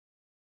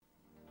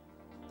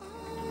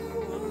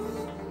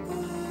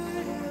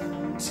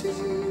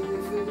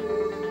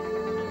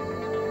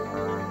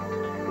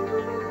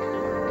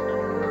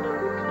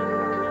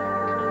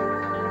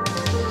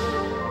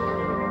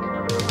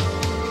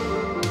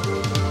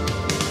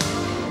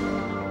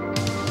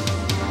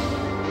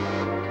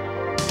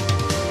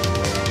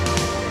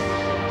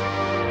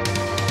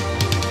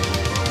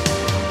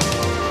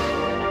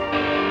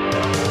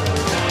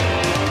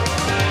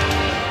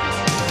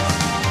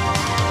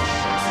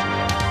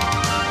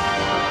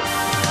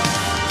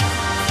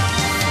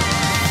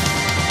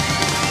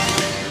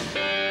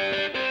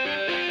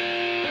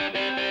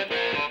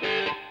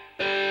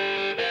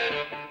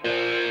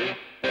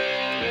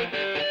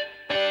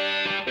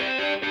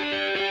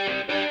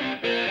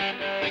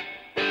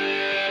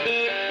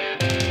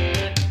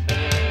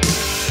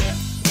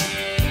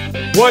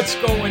What's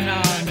going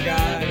on,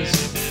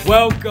 guys?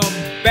 Welcome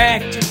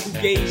back to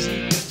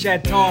Fugazi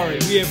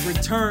Chatari. We have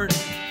returned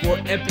for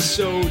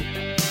episode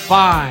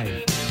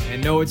 5.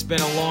 And no, it's been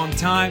a long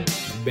time.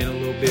 We've been a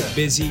little bit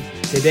busy.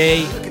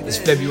 Today is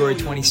February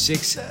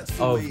 26th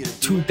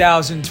of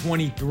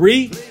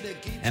 2023.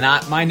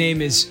 And my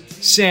name is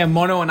Sam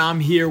Mono, and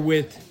I'm here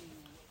with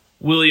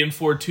William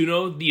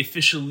Fortuno, the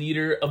official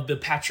leader of the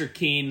Patrick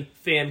Kane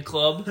fan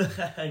club.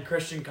 And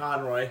Christian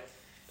Conroy.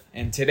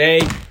 And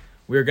today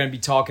we're going to be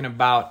talking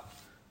about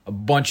a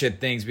bunch of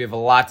things. We have a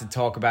lot to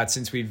talk about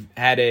since we've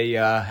had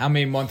a, how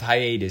many month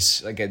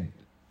hiatus?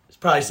 It's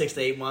probably 6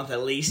 to 8 months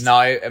at least. No,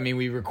 I mean,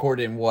 we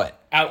recorded in what?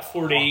 Out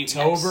 4 to 8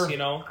 October? months, you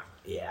know?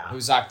 Yeah. It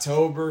was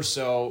October,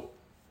 so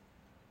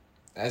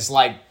that's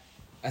like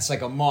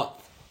a month.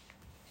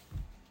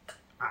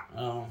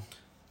 Oh.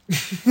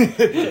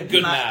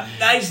 Good math.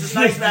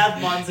 Nice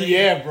math, Monty.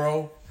 Yeah,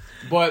 bro.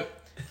 But,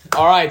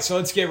 all right, so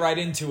let's get right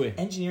into it.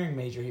 Engineering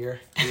major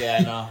here. Yeah,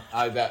 no,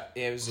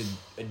 it was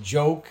a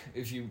joke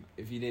if you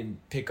didn't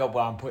pick up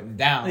what I'm putting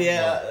down.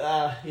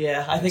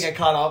 Yeah, I think I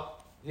caught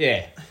up.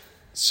 Yeah.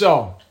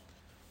 So,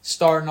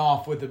 starting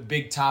off with a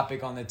big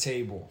topic on the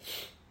table.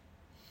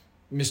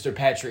 Mr.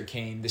 Patrick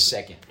Kane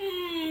II.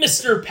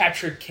 Mr.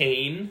 Patrick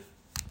Kane,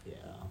 Yeah.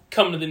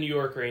 come to the New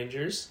York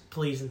Rangers.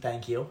 Please and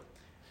thank you.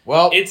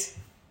 Well, It's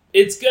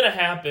going to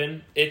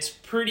happen. It's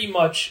pretty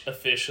much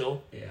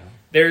official. Yeah.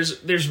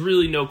 There's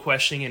really no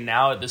questioning it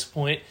now at this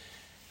point.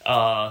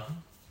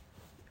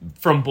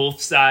 From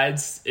both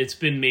sides, it's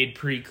been made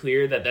pretty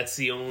clear that that's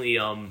the only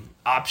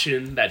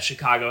option that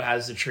Chicago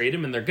has to trade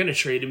him, and they're going to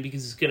trade him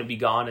because he's going to be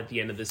gone at the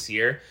end of this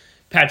year.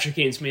 Patrick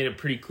Kane's made it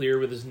pretty clear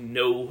with his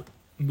no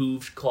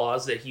moved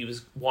clause that he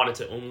wanted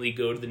to only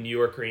go to the New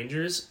York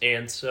Rangers,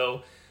 and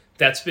so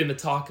that's been the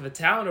talk of the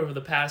town over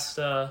the past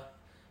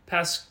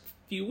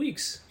few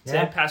weeks.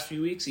 Yeah. Past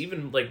few weeks,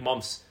 even like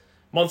months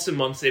and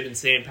months. They've been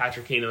saying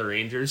Patrick Kane to the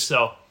Rangers.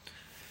 So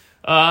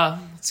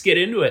let's get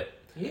into it.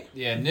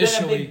 yeah,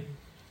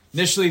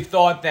 initially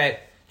thought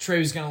that trade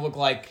was going to look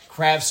like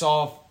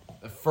Kravtsov,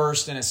 a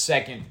first and a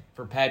second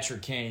for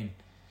Patrick Kane.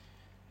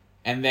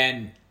 And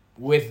then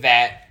with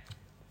that,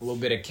 a little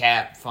bit of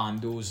cap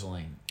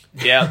fondoozling.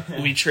 Yeah,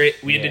 we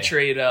had to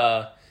trade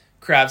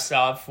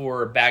Kravtsov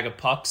for a bag of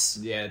pucks.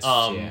 Yeah,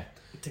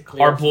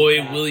 Our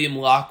boy William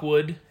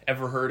Lockwood.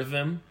 Ever heard of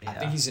him? I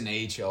think he's an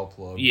AHL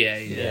plug. Yeah,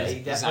 he He's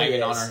not definitely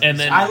even on is. our. And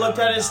then I looked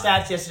at his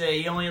stats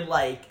yesterday. He only had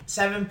like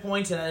 7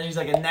 points, and then he's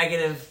like a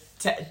negative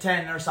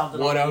 10 or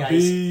something. What on the a ice.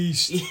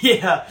 beast!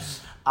 Yeah.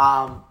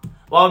 Well,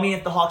 I mean,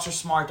 if the Hawks are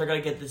smart, they're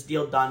going to get this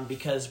deal done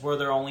because we're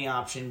their only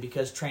option.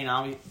 Because Kane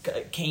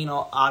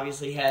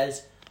obviously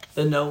has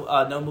the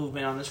no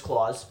movement on this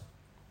clause,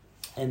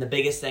 and the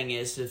biggest thing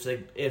is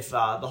if the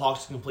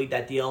Hawks complete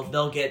that deal,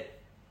 they'll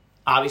get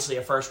obviously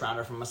a first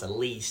rounder from us at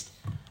least.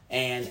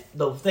 And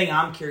the thing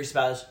I'm curious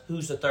about is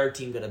who's the third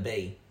team going to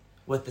be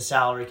with the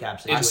salary cap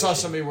situation. I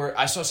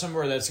saw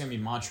somewhere that's going to be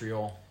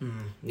Montreal.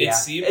 Yeah,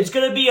 it's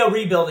going to be a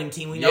rebuilding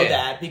team. We know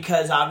that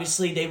because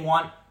obviously they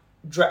want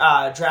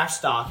draft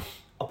stock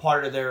a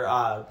part of their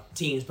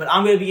teams. But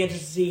I'm going to be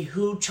interested to see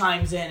who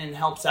chimes in and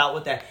helps out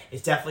with that.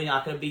 It's definitely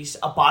not going to be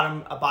a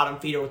bottom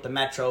feeder with the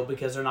Metro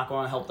because they're not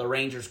going to help the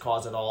Rangers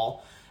cause at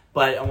all.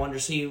 But I wonder to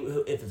see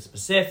if it's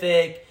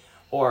Pacific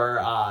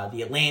or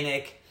the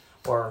Atlantic.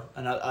 Or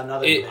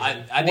another division.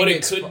 I think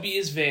it could be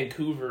is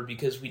Vancouver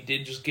because we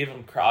did just give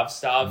him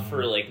Kravtsov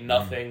for like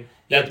nothing.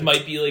 That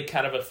might be like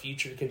kind of a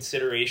future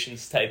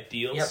considerations type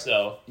deal. Yep.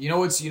 So You know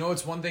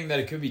what's one thing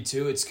that it could be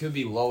too? It could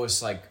be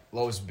lowest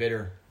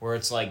bidder, where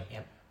it's like,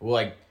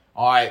 all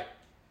right,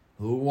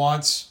 who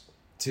wants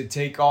to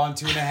take on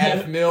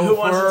 $2.5 million who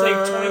wants for to take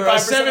 25% a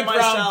seventh of my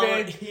round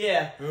salary? pick?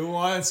 Yeah. Who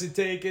wants to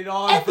take it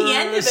on At for the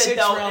end a of it,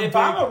 though, round if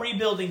pick? I'm a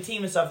rebuilding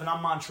team and stuff and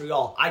I'm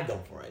Montreal, I'd go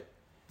for it.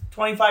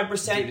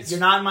 25%, Dude,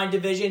 you're not in my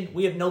division.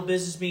 We have no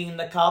business being in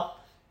the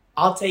cup.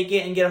 I'll take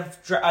it and get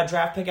a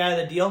draft pick out of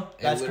the deal.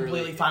 That's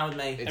completely fine with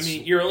me. I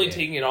mean, you're only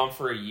taking it on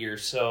for a year,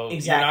 so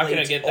Exactly, you're not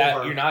going to get that.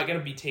 over. You're not going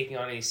to be taking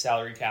on any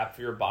salary cap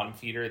for your bottom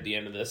feeder at the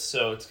end of this.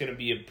 So it's going to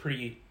be a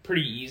pretty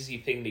easy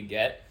thing to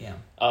get.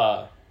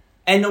 Yeah.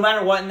 And no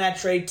matter what in that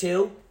trade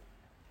too,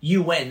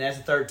 you win as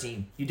a third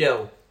team. You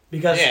do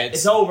because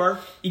it's over.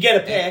 You get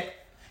a pick.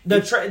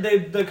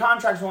 The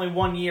contract's only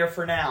 1 year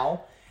for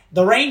now.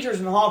 the Rangers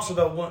and the Hawks are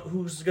the one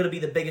who's going to be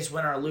the biggest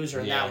winner or loser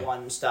in that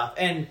one and stuff.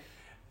 And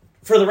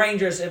for the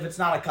Rangers, if it's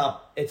not a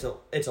cup, it's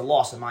a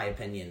loss in my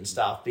opinion and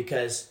stuff.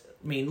 Because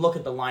I mean, look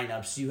at the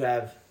lineups. You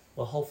have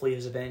hopefully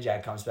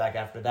Zibanejad comes back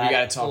after that. We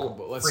got to talk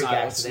about.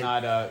 Let's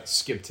not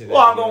skip to that.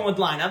 Well, I'm going with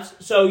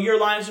lineups. So your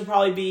lineups would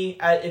probably be,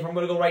 if I'm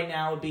going to go right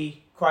now, would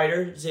be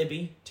Kreider,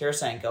 Zibby,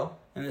 Tarasenko,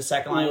 and the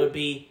second line would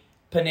be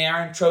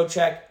Panarin,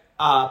 Trocheck,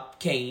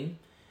 Kane.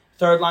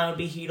 Third line would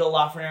be Hedl,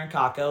 Lafreniere, and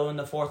Kakko, and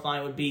the fourth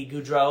line would be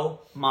Gaudreau,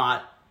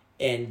 Mott,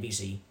 and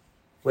BC.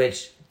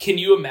 Which can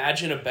you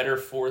imagine a better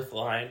fourth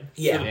line?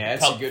 For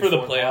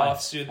the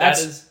playoffs, dude.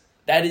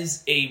 That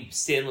is a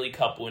Stanley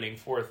Cup winning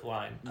fourth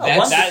line.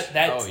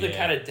 That's the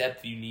kind of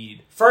depth you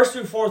need. First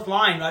through fourth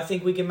line, I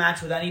think we can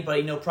match with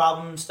anybody, no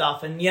problem and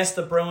stuff. And yes,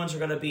 the Bruins are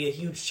going to be a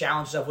huge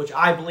challenge, of which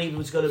I believe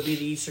was going to be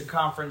the Eastern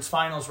Conference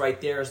Finals right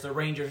there, as the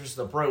Rangers versus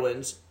the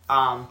Bruins.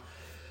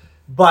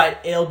 But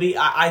it'll be,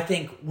 I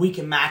think we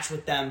can match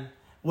with them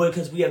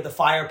because we have the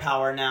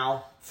firepower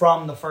now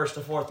from the first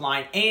to fourth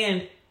line.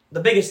 And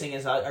the biggest thing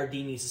is our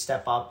D needs to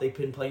step up. They've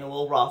been playing a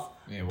little rough.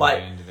 Yeah, we'll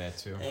get into that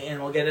too.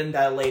 And we'll get into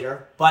that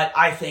later. But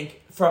I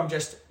think from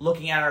just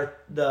looking at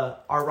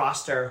our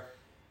roster,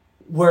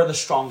 we're the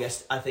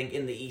strongest, I think,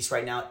 in the East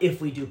right now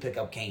if we do pick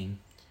up Kane.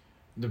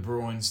 The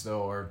Bruins,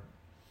 though,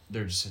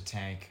 they're just a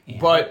tank. Yeah,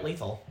 but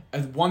lethal.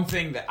 One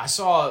thing that I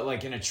saw,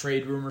 like in a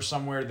trade rumor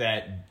somewhere,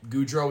 that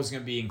Gaudreau was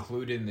going to be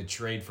included in the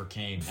trade for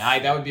Kane.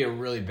 That would be a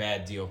really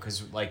bad deal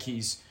because, like,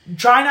 he's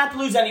try not to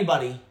lose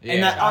anybody.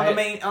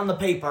 On the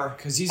paper,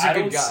 because he's a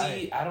good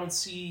guy. I don't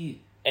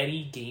see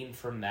any gain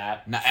from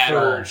that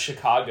for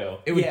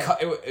Chicago.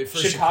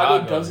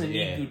 Chicago doesn't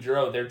need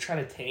Gaudreau. They're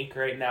trying to tank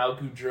right now.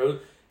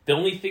 Gaudreau, the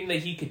only thing that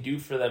he could do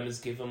for them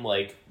is give him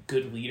like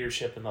good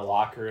leadership in the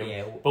locker room.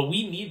 Yeah. But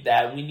we need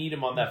that. We need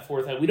him on that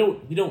fourth line. We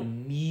don't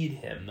need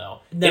him though.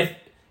 No.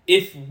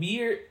 If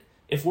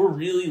we're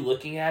really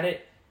looking at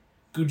it,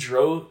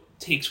 Gaudreau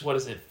takes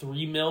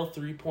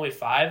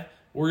 3.5.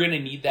 We're gonna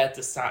need that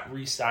to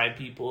re-sign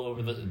people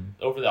over the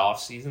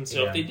offseason.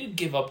 So if they did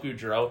give up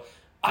Gaudreau,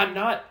 I'm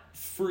not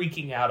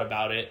freaking out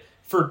about it.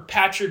 For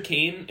Patrick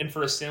Kane and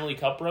for a Stanley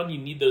Cup run, you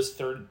need those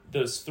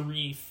first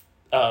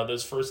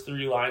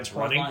three lines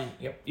running.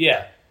 Yep.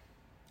 Yeah.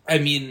 I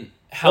mean,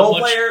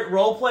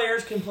 role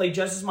players can play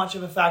just as much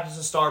of a factor as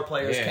the star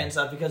players can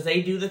stuff because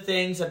they do the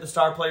things that the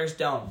star players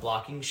don't: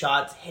 blocking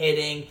shots,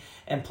 hitting,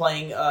 and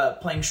playing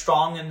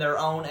strong in their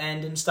own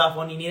end and stuff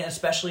when you need it,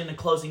 especially in the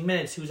closing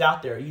minutes. Who's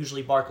out there?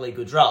 Usually Barclay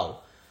Goodrow.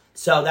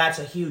 So that's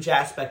a huge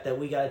aspect that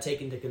we got to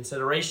take into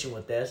consideration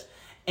with this.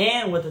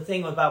 And what the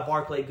thing about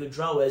Barclay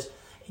Goodrow is,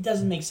 it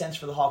doesn't make sense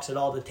for the Hawks at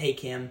all to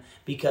take him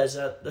because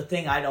the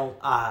thing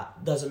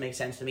doesn't make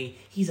sense to me.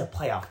 He's a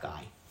playoff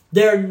guy.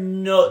 They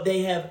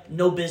have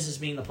no business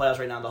being in the playoffs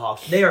right now. The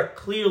Hawks. They are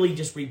clearly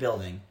just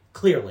rebuilding.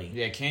 Clearly.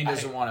 Yeah, Kane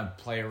doesn't want to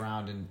play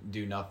around and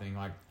do nothing.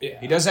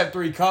 He does have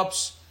 3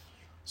 cups,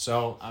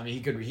 so I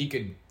mean he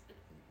could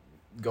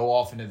go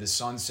off into the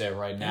sunset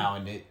right now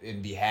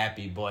and be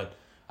happy. But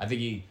I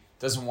think he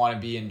doesn't want to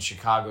be in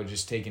Chicago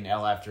just taking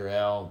L after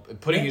L,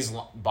 putting his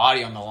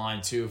body on the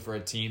line too for a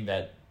team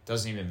that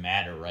doesn't even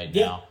matter right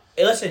now.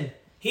 Hey, listen.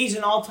 He's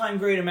an all-time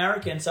great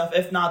American stuff,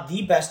 if not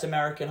the best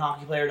American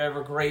hockey player to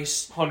ever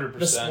grace 100%,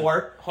 the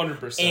sport.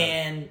 100%.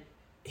 And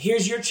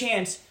here's your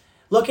chance.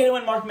 Look at it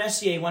when Mark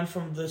Messier went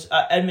from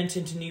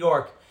Edmonton to New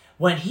York.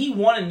 When he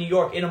won in New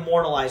York, it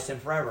immortalized him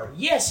forever.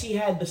 Yes, he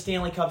had the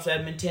Stanley Cups at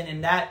Edmonton,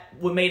 and that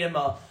what made him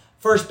a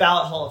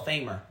first-ballot Hall of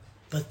Famer.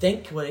 But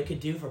think what it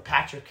could do for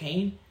Patrick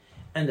Kane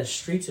and the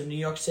streets of New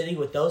York City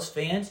with those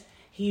fans.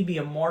 He'd be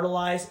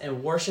immortalized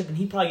and worshipped, and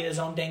he'd probably get his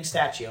own dang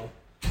statue.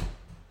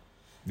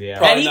 Yeah,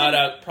 probably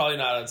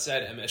not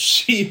outside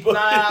MSG, but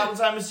not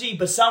outside MSG,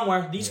 but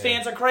somewhere. These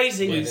fans are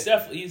crazy. Well,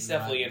 he's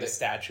definitely in a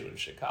statue in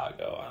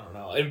Chicago. I don't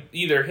know,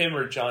 either him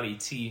or Johnny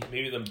T.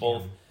 Maybe them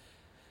both.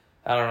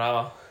 I don't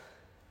know.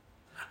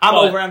 I'm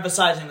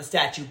overemphasizing the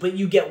statue, but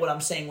you get what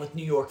I'm saying with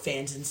New York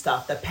fans and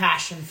stuff. The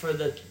passion for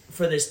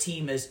this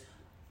team is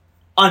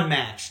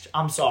unmatched.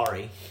 I'm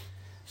sorry.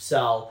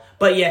 So,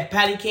 but yeah,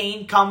 Patty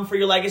Kane, come for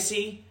your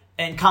legacy.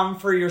 And come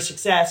for your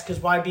success,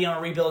 because why be on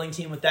a rebuilding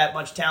team with that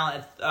much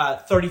talent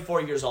at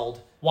 34 years old?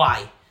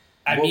 Why?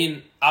 I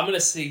mean, I'm going to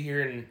sit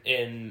here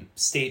and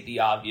state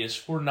the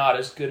obvious. We're not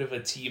as good of a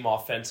team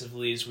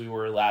offensively as we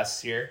were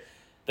last year.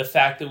 The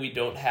fact that we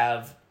don't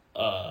have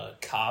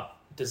Kopp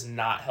does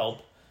not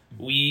help.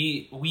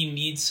 We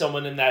need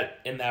someone in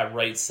that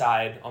right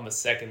side on the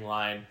second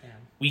line. Yeah.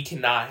 We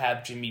cannot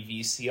have Jimmy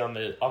Vesey on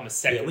the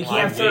second line. We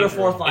can't have third or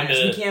fourth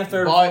liners. We can't have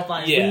third or fourth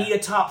liners. We need a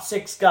top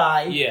 6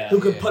 guy who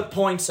could put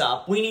points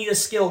up. We need a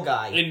skill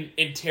guy.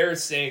 And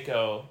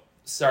Tarasenko,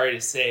 sorry to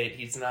say it,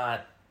 he's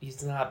not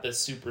the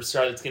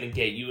superstar that's going to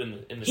get you in the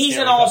He's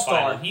Stanley an all-star.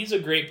 Cup final. He's a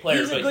great player.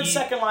 He's a good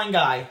second-line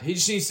guy. He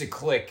just needs to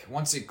click.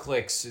 Once it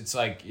clicks, it's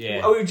like,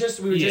 We were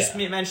just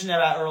mentioning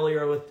that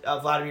earlier with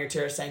Vladimir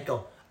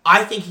Tarasenko.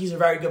 I think he's a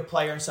very good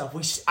player and stuff.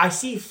 I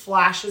see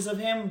flashes of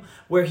him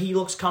where he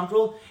looks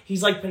comfortable.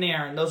 He's like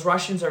Panarin. Those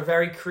Russians are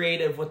very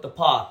creative with the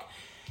puck.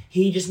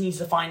 He just needs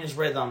to find his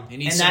rhythm. He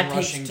needs some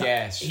rushing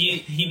gas.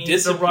 He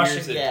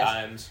disappears at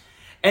times.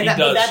 And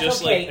that's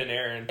just okay. Like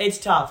Panarin. It's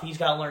tough. He's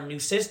got to learn new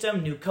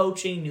system, new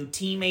coaching, new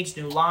teammates,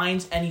 new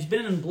lines, and he's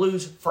been in the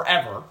Blues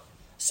forever.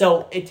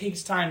 So it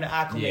takes time to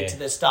acclimate to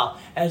this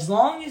stuff. As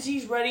long as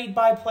he's ready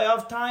by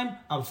playoff time,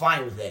 I'm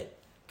fine with it.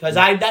 Because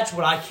that's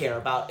what I care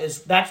about.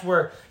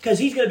 Because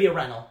he's going to be a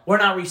rental. We're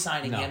not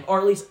re-signing him, or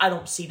at least I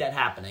don't see that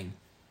happening.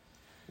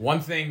 One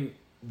thing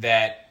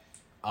that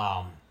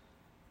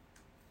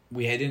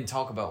we didn't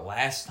talk about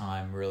last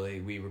time,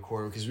 really, we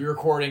recorded, because we were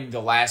recording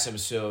the last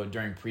episode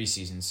during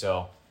preseason,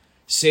 so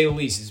to say the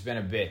least, it's been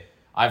a bit.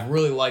 I've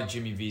really liked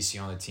Jimmy Vesey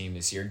on the team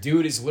this year.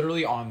 Dude is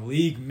literally on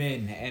league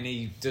min, and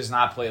he does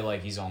not play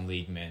like he's on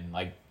league min.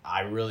 Like,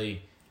 I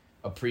really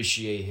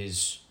appreciate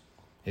his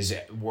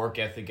work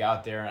ethic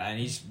out there, and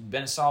he's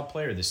been a solid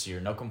player this year.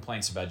 No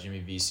complaints about Jimmy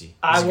Vesey.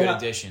 He's a good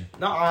addition.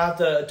 No, I have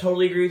to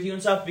totally agree with you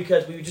and stuff,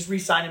 because we just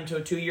re-signed him to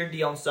a 2-year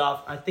deal and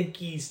stuff. I think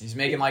he's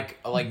making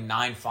like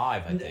 9.5,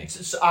 I think.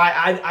 So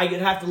I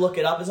could have to look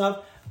it up and stuff.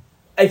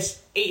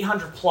 It's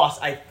 800 plus,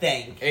 I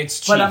think.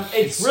 It's cheap. But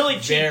it's really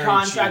cheap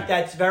contract cheap.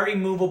 That's very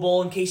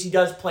movable in case he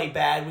does play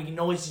bad. We can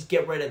always just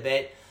get rid of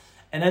it.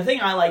 And the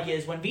thing I like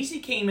is when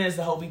VC came in as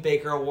the Hobie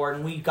Baker Award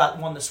and we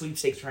won the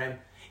sweepstakes for him.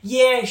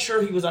 Yeah,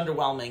 sure, he was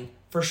underwhelming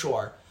for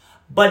sure.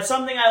 But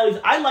something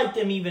I liked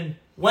him even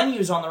when he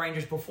was on the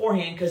Rangers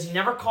beforehand because he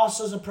never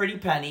cost us a pretty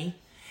penny.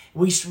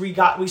 We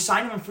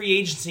signed him in free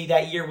agency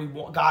that year. We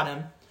got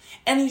him,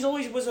 and he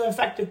always was an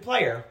effective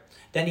player.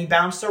 Then he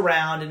bounced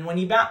around, and when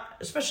you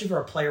especially for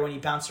a player, when you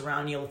bounce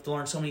around, you have to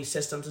learn so many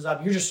systems and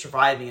stuff. You're just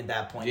surviving at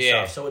that point,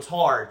 so it's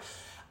hard.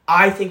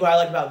 I think what I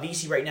like about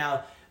VC right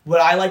now,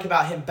 what I like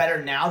about him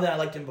better now than I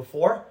liked him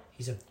before,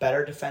 he's a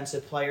better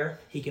defensive player.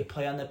 He can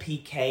play on the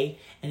PK,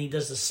 and he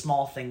does the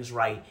small things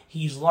right.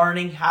 He's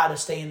learning how to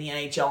stay in the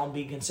NHL and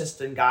be a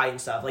consistent guy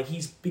and stuff. Like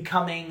he's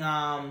becoming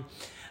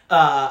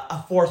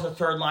a fourth or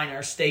third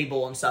liner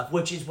stable and stuff,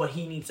 which is what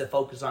he needs to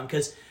focus on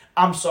because.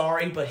 I'm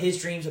sorry, but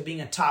his dreams of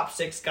being a top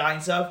 6 guy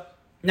and stuff.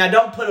 Now,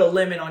 don't put a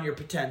limit on your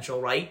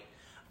potential, right?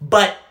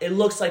 But it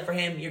looks like for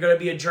him, you're going to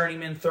be a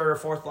journeyman third or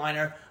fourth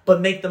liner,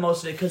 but make the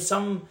most of it because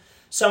some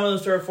of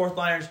those third or fourth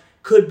liners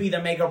could be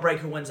the make or break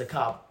who wins a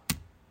cup.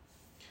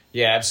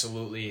 Yeah,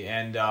 absolutely.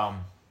 And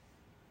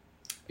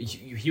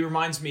he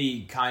reminds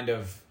me kind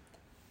of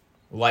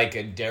like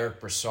a Derek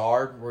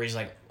Brassard, where he's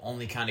like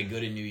only kind of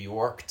good in New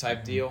York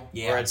type deal.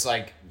 Yeah. Where it's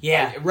like,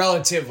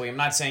 relatively, I'm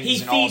not saying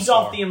he's an all-star. He feeds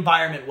off the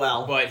environment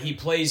well. But he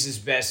plays his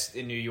best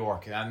in New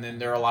York. And then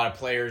there are a lot of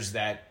players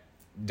that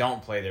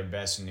don't play their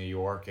best in New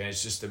York. And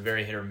it's just a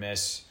very hit or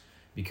miss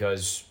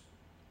because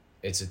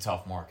it's a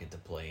tough market to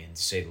play in,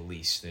 to say the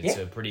least. It's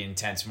a pretty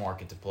intense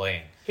market to play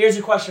in. Here's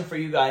a question for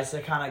you guys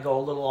to kind of go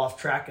a little off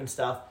track and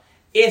stuff.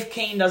 If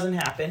Kane doesn't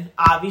happen,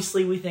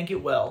 obviously we think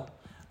it will,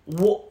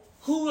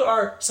 who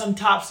are some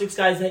top 6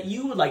 guys that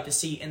you would like to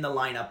see in the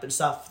lineup and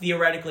stuff,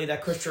 theoretically,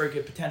 that Chris Drury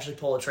could potentially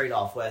pull a trade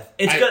off with?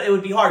 It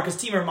would be hard because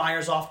Timo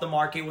Meier's off the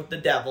market with the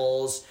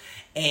Devils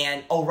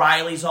and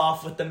O'Reilly's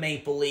off with the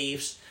Maple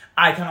Leafs.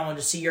 I kind of wanted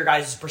to see your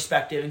guys'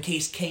 perspective in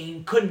case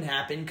Kane couldn't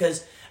happen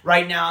because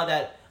right now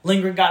that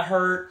Lindgren got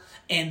hurt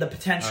and the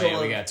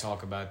potential we got to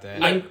talk about that.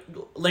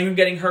 Lindgren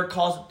getting hurt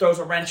throws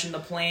a wrench in the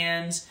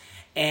plans.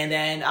 And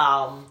then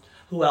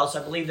who else?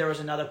 I believe there was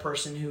another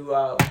person who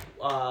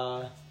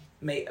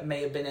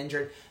may have been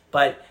injured,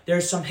 but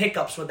there's some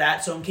hiccups with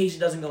that. So in case he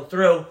doesn't go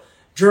through,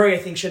 Drury I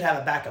think should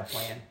have a backup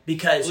plan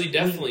because he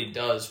definitely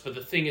does. But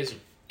the thing is,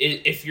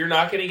 if you're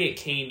not going to get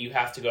Kane, you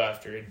have to go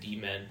after a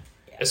D-man,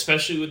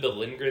 especially with the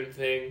Lindgren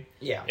thing.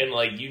 Yeah,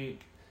 and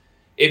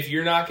if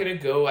you're not going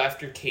to go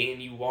after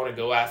Kane, you want to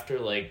go after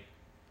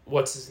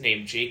what's his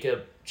name,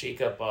 Jacob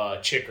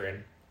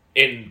Chikrin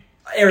in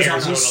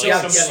Arizona. He's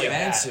so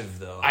expensive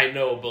though. I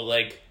know,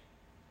 but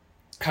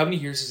how many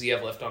years does he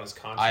have left on his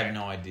contract? I have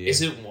no idea.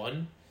 Is it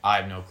 1? I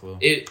have no clue.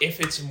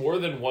 If it's more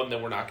than 1,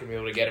 then we're not going to be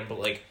able to get him.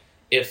 But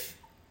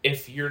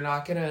if you're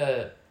not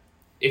gonna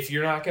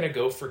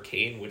go for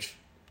Kane, which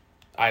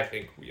I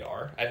think we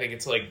are, I think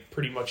it's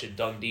pretty much a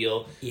done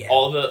deal. Yeah.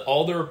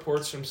 All the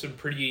reports from some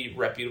pretty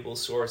reputable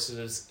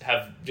sources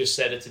have just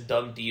said it's a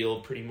done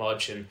deal, pretty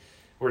much, and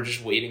we're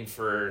just waiting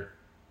for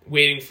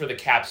the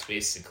cap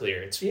space to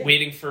clear. It's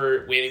waiting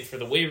for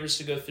the waivers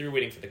to go through,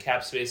 waiting for the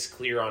cap space to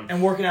clear on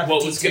and working out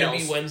what the was going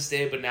to be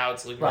Wednesday, but now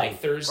it's looking like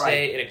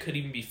Thursday, and it could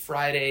even be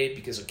Friday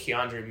because of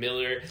Keandre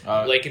Miller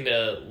liking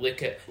to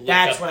lick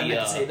that's up what I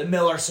meant to say. The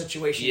Miller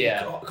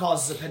situation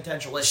causes a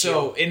potential issue.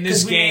 So in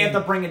this game, we may have to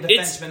bring a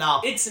defenseman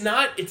up. It's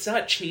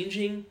not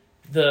changing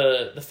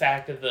the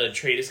fact that the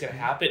trade is going to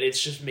happen.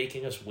 It's just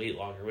making us wait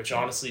longer, which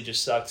honestly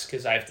just sucks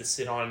because I have to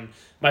sit on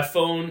my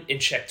phone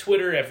and check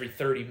Twitter every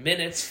 30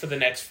 minutes for the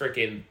next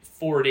freaking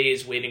 4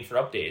 days waiting for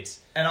updates,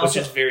 which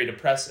is very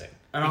depressing.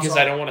 Because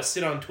I don't want to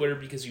sit on Twitter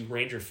because you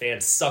Ranger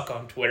fans suck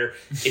on Twitter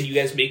and you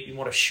guys make me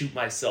want to shoot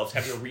myself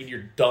having to read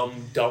your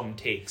dumb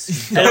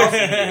takes. You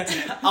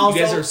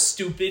guys are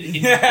stupid and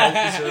you don't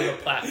deserve a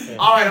platform.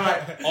 All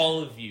right.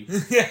 All of you.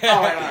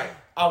 All right.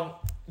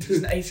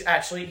 He's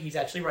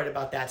actually right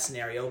about that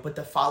scenario. But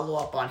to follow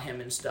up on him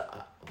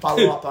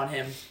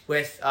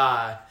with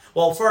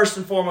first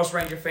and foremost,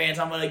 Ranger fans,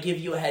 I'm going to give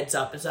you a heads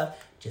up and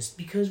stuff. Just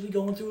because we're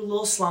going through a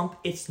little slump,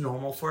 it's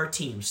normal for a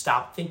team.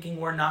 Stop thinking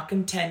we're not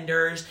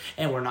contenders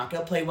and we're not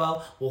going to play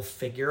well. We'll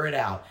figure it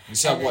out. You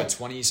still have,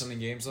 20-something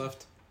games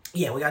left?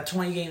 Yeah, we got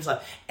 20 games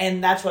left.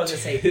 And that's what I was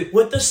going to say.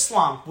 With the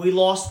slump, we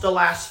lost the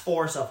last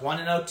 4 stuff. 1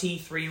 in OT,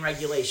 3 in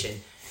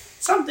regulation.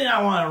 Something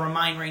I want to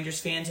remind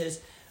Rangers fans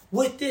is,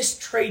 with this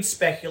trade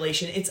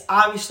speculation, it's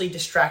obviously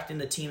distracting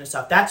the team and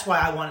stuff. That's why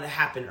I wanted it to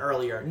happen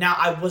earlier. Now,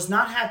 I was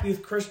not happy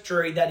with Chris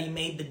Drury that he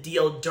made the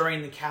deal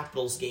during the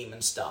Capitals game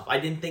and stuff. I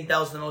didn't think that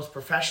was the most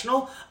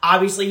professional.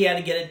 Obviously, he had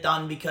to get it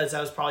done because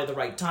that was probably the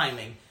right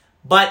timing.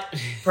 But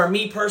for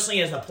me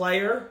personally as a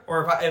player,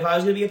 or if I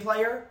was going to be a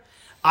player,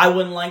 I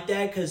wouldn't like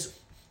that because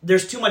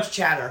there's too much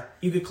chatter.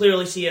 You could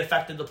clearly see it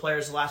affected the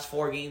players the last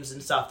 4 games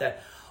and stuff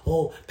that,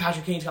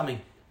 Patrick Kane's coming.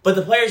 But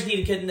the players need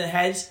to get in their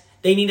heads.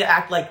 They need to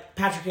act like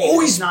Patrick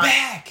Kane he's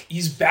back!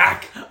 He's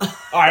back.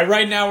 All right,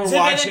 right now we're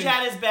watching.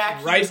 Zibanejad is back.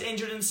 He was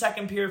injured in the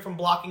second period from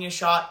blocking a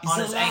shot on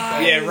his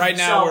ankle. Yeah, right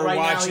now we're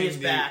watching. Now he is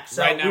back.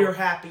 So we were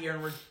happy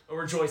and we're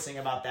rejoicing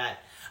about that.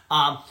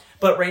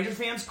 But Ranger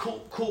fans,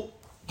 cool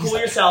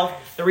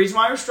yourself. The reason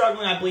why we're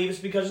struggling, I believe, is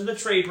because of the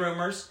trade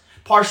rumors.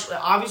 Partially,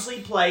 obviously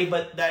play,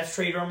 but that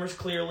trade rumors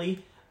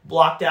clearly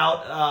blocked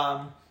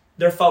out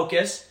their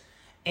focus.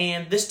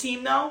 And this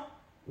team, though,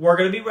 we're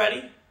going to be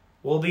ready.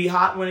 We'll be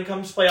hot when it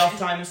comes to playoff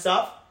time and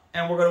stuff,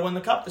 and we're going to win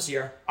the cup this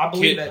year. I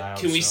believe it.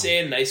 Can we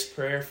say a nice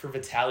prayer for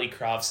Vitaly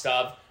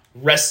Kravtsov?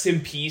 Rest in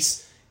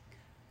peace.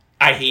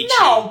 I hate you.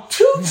 No,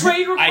 2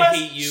 trade requests. I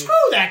hate you. Screw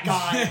that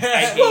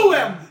guy. Screw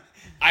him.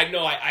 I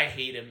know. I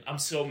hate him. I'm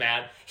so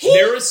mad.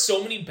 There were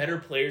so many better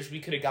players we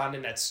could have gotten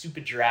in that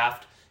stupid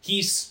draft.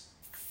 He's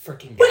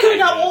freaking. We could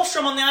have got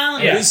Wallstrom on the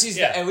island. Yeah.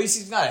 At least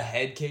he's not a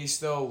head case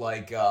though,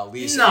 like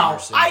Lisa. No,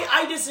 Anderson.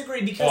 I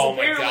disagree because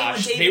apparently my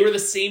gosh, they were the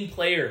same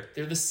player.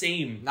 They're the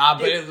same. Nah,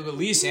 but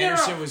Lisa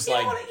Anderson was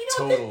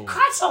total.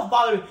 Kravtsov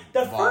bothered me.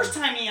 The first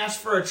time he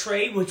asked for a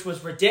trade, which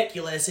was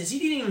ridiculous, is he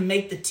didn't even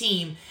make the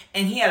team,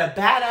 and he had a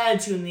bad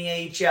attitude in the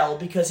AHL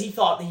because he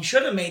thought he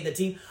should have made the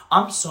team.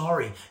 I'm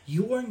sorry,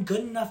 you weren't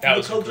good enough in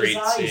the coach's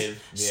eyes.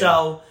 Save. Yeah.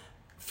 So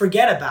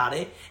forget about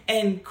it.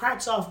 And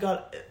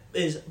Kravtsov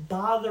is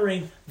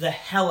bothering the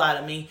hell out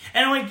of me.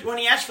 And when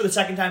he asked for the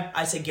second time,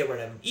 I said get rid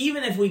of him.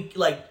 Even if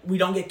we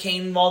don't get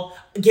Kane involved,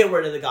 get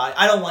rid of the guy.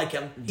 I don't like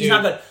him. He's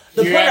not good.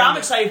 The player I'm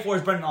excited for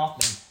is Brendan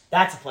Hoffman.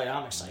 That's a player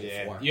I'm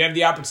excited for. You have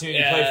the opportunity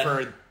to play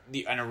for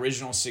an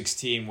original 6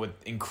 team with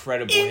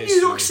incredible history. In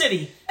New York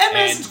City. At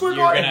Madison Square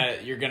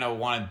Garden. You're going to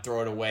want to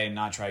throw it away and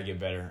not try to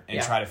get better.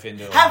 And try to fit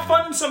into it. Have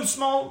fun in some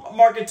small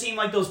market team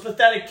like those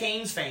pathetic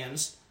Canes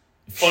fans.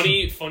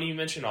 Funny you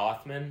mentioned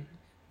Hoffman.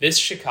 This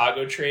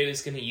Chicago trade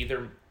is going to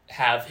either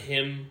have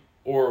him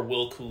or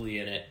Will Cooley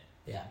in it.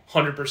 Yeah.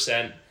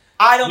 100%.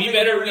 I don't think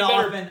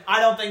Othman. I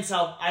don't think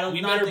so.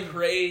 We better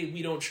pray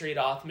we don't trade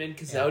Othman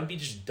because that would be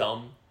just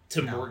dumb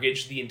to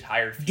mortgage the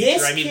entire future.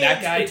 This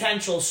kid's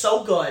potential is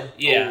so good.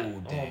 Yeah.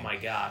 Oh my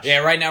gosh. Yeah,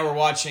 right now we're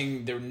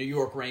watching the New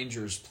York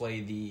Rangers play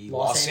the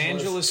Los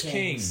Angeles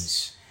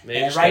Kings.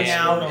 And right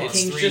now, the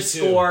Kings just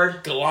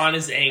scored. Gallant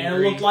is angry. And it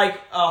looked like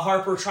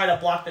Harper tried to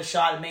block the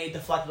shot and made it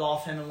deflected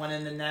off him and went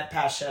in the net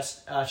past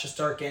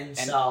Shesterkin.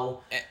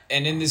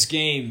 And in this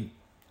game,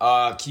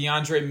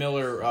 Keandre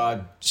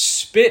Miller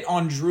spit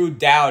on Drew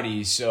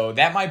Doughty, so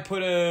that might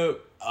put a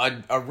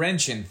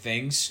wrench in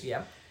things.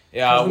 Yep.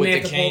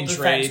 With the Kane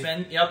trade.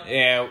 Yep.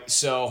 Yeah,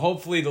 so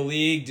hopefully the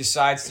league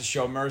decides to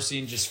show mercy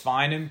and just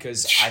fine him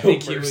because I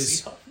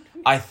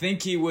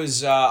think he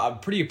was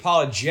pretty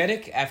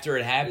apologetic after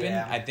it happened.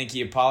 Yeah. I think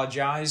he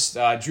apologized.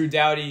 Drew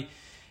Doughty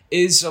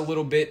is a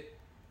little bit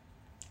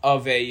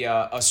of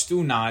a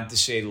stew-nod, to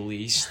say the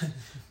least.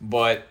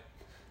 But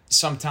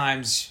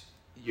sometimes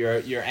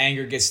your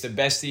anger gets the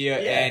best of you,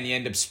 and you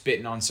end up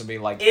spitting on somebody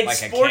like a camel.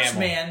 It's sports,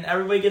 man.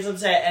 Everybody gets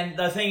upset. And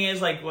the thing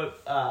is, like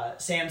what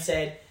Sam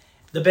said,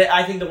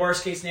 I think the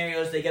worst case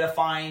scenario is they get a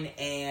fine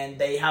and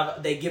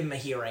they give him a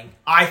hearing.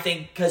 I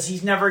think because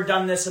he's never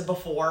done this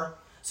before.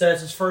 So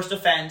it's his first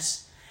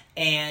offense,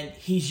 and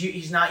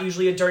he's not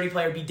usually a dirty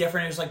player. It'd be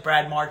different if it was like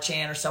Brad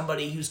Marchand or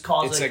somebody who's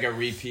caused... It's like a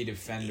repeat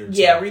offender.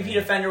 Yeah, repeat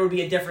offender would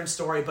be a different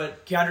story,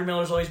 but Keandre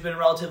Miller's always been a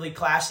relatively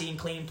classy and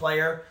clean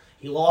player.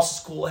 He lost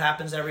to school. It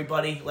happens to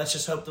everybody. Let's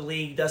just hope the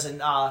league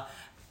doesn't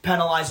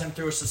penalize him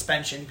through a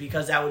suspension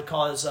because that would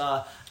cause...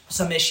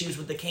 some issues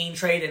with the Kane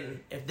trade, and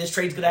if this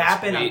trade's going to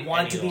happen, I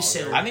want it to be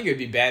soon. I think it would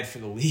be bad for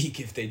the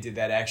league if they did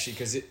that, actually,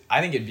 because I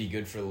think it'd be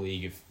good for the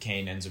league if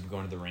Kane ends up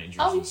going to the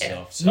Rangers and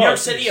stuff. So, New York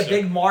City, a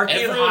big market.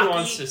 Everyone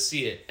wants to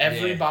see it.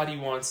 Everybody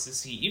wants to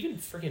see, even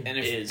freaking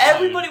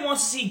everybody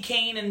wants to see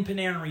Kane and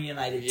Panarin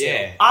reunited, too.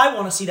 Yeah. I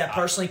want to see that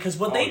personally, because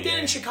what they did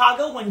in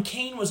Chicago when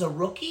Kane was a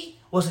rookie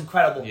was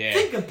incredible. Yeah.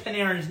 Think of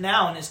Panarin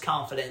now and his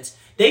confidence.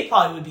 They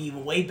probably would be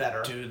even way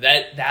better. Dude,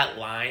 that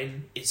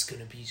line is going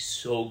to be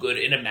so good.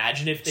 And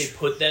imagine if they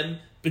put them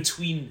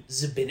between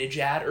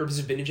Zibanejad,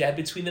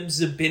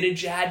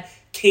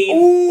 Kane.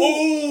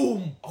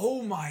 Ooh.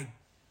 Oh my.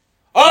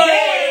 Oh!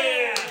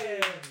 Yeah!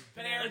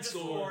 Panarin just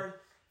scored.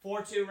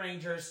 4-2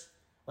 Rangers.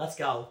 Let's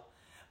go.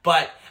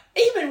 But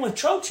even with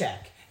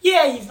Trocheck,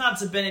 yeah, he's not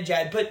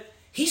Zibanejad, but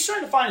he's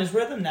starting to find his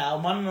rhythm now.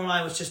 Mom and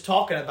I was just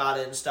talking about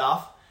it and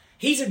stuff.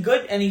 He's a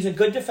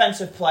good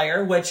defensive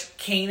player, which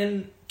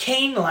Kane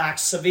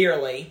lacks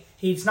severely.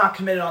 He's not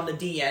committed on the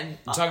D end.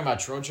 You talking about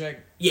Trocheck?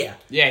 Yeah.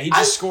 Yeah, he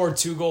just scored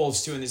 2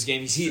 goals, too, in this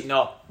game. He's heating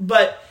up.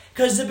 But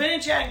because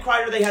Zibanejad and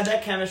Kreider, they had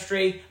that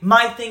chemistry.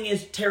 My thing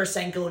is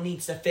Tarasenko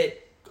needs to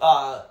fit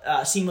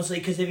seamlessly,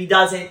 because if he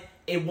doesn't,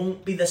 it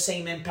won't be the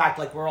same impact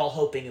like we're all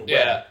hoping it will.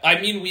 Yeah, I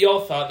mean, we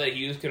all thought that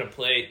he was going to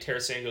play,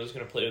 Tarasenko was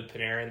going to play with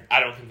Panarin. I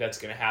don't think that's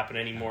going to happen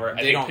anymore.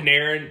 I think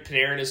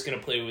Panarin is going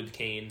to play with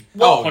Kane.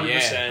 100%.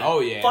 Yeah.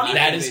 Oh, yeah.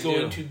 That is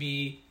going to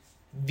be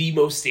the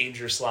most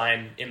dangerous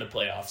line in the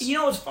playoffs. You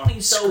know what's funny?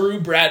 Screw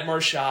Brad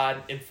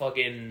Marchand and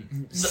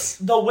fucking...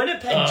 The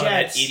Winnipeg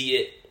Jets... that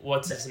idiot.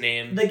 What's his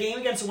name? The game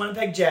against the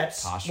Winnipeg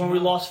Jets, when we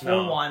lost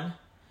 4-1.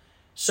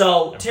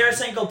 So,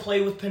 Tarasenko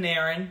played with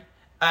Panarin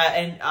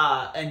and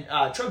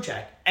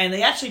Trocheck. And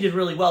they actually did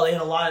really well. They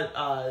had a lot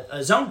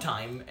of zone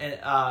time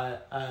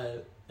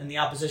in the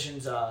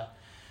opposition's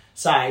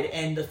side.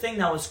 And the thing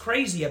that was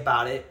crazy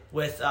about it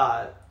with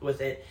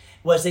it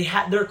was they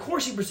had their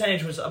Corsi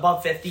percentage was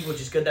above 50, which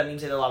is good. That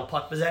means they had a lot of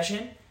puck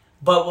possession.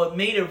 But what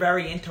made it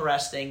very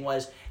interesting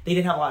was they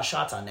didn't have a lot of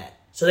shots on net.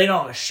 So they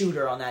don't have a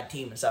shooter on that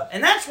team and stuff.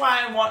 And that's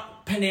why I want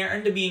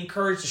Panarin to be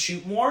encouraged to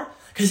shoot more,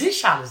 because his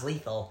shot is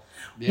lethal.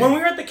 Yeah. When we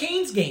were at the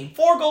Canes game,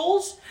 4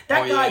 goals,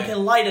 that guy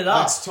can light it up.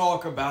 Let's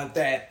talk about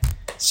that.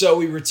 So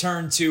we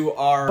return to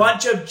our...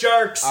 Bunch of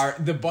Jerks.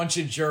 The Bunch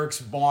of Jerks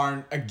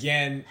barn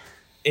again,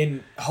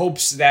 in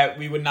hopes that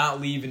we would not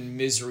leave in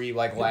misery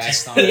like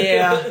last time.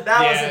 Yeah,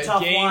 that was a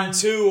tough game one. Game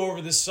 2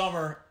 over the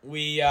summer,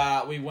 we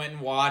went and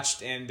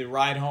watched, and the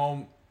ride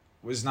home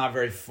was not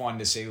very fun,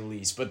 to say the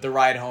least. But the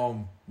ride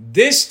home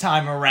this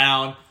time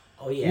around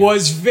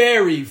was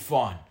very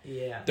fun.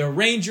 Yeah. The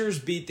Rangers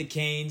beat the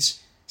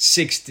Canes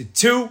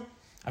 6-2.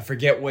 I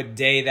forget what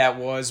day that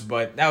was,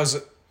 but that was...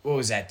 What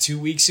was that, 2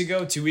 weeks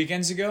ago? 2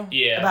 weekends ago?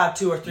 Yeah. About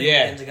 2 or 3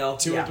 weekends ago.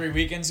 2 or 3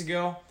 weekends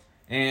ago.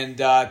 And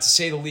to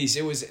say the least,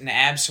 it was an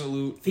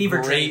absolute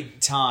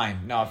great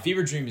time. No,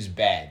 fever dream is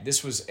bad.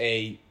 This was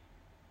a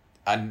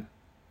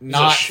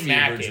not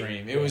fever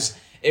dream. It was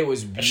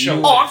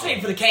beautiful. Oh, I'm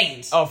saying for the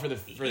Canes. Oh, for the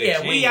Canes.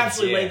 Yeah, we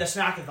absolutely laid the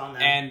smackers on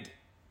them. And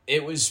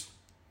it was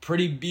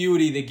pretty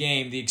beauty, the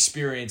game, the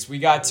experience. We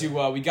got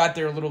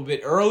there a little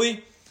bit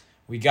early.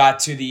 We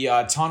got to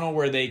the tunnel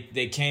where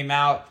they came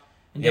out.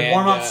 And did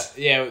warm-ups?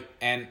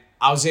 And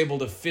I was able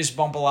to fist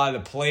bump a lot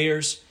of the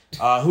players.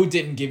 Who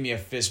didn't give me a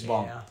fist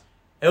bump? Yeah.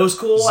 It was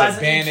cool. As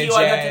an EQ,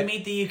 I got to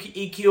meet the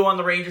EQ on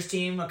the Rangers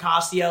team,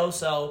 Acastio,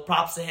 so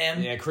props to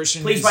him. Yeah,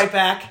 Christian. Please write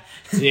back.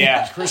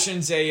 Yeah,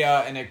 Christian's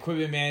an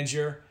equipment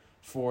manager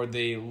for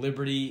the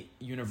Liberty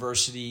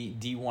University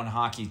D1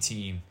 hockey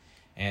team.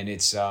 And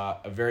it's a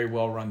very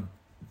well-run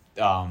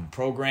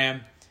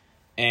program.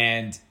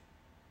 And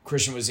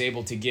Christian was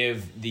able to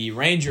give the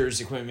Rangers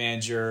equipment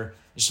manager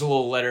just a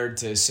little letter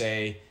to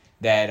say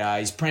that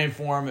he's praying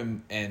for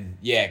him,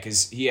 and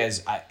because he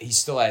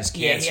still has cancer.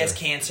 Yeah, he has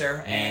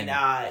cancer,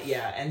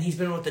 and he's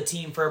been with the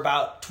team for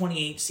about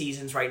 28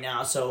 seasons right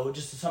now. So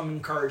just some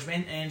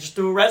encouragement, and just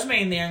threw a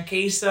resume in there in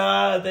case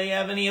they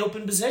have any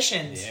open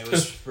positions. Yeah, it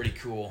was pretty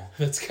cool.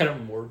 That's kind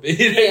of morbid.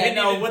 Yeah,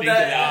 no, with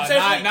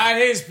not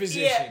his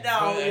position.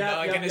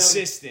 Yeah, an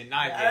assistant,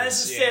 not his.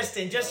 As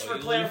assistant, just for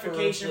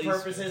clarification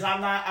purposes.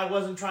 I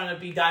wasn't trying to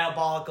be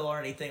diabolical or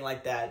anything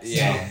like that. So.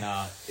 Yeah,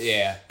 no,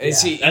 yeah.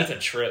 That's a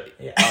trip.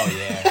 Yeah. Oh,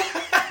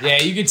 yeah.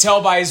 Yeah, you could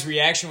tell by his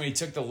reaction when he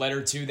took the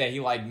letter, too, that he,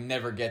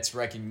 never gets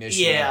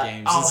recognition in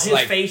games. Oh, his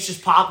face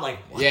just popped what he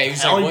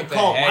was the like, what the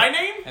call heck? My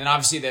name? And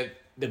obviously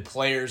the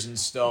players and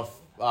stuff,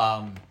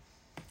 they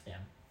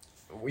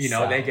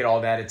get all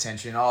that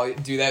attention. Oh,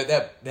 dude,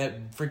 that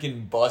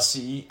freaking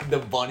the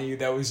bunny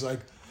that was,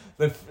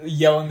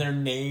 yelling their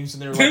names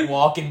and they were,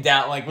 walking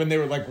down, when they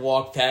were,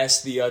 walk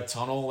past the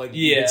tunnel,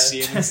 you could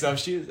see him and stuff.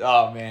 She was,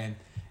 oh, man.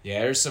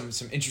 Yeah, there's some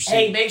interesting...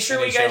 Hey, make sure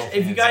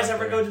if you guys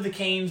ever go to the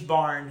Canes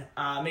barn,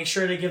 make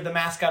sure to give the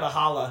mascot a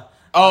holla.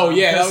 Oh,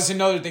 yeah, that was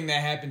another thing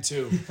that happened,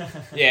 too.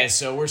 Yeah,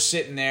 so we're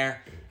sitting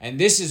there, and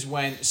this is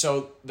when...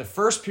 So, the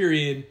first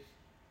period,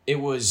 it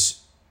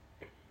was...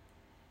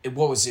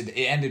 What was it?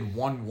 It ended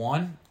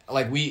 1-1?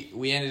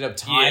 We ended up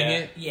tying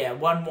it? Yeah,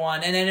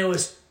 1-1, and then it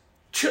was...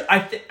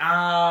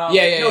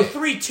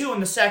 3-2 in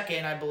the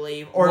second, I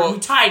believe. Or we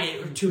tied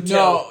it 2-2.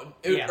 No,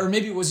 or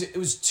maybe it was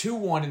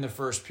 2-1 in the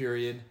first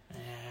period.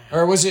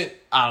 Or was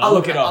it? I don't know. I'll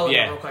look it up.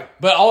 Real quick.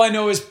 But all I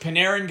know is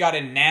Panarin got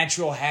a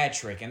natural hat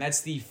trick, and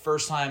that's the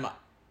first time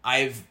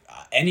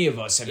any of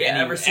us have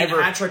ever seen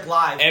a hat trick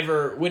live,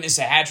 ever witnessed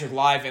a hat trick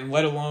live, and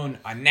let alone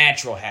a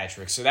natural hat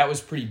trick. So that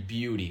was pretty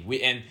beauty.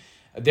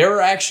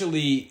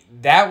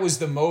 That was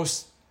the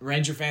most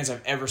Ranger fans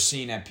I've ever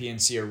seen at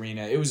PNC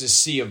Arena. It was a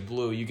sea of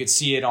blue. You could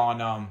see it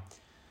on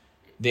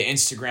the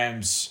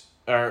Instagrams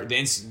or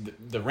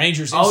the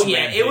Rangers Instagram Oh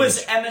yeah, page. it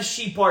was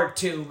MSG Part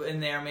 2 in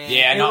there, man.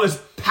 Yeah, it was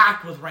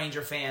packed with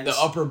Ranger fans. The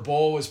upper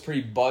bowl was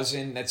pretty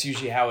buzzing. That's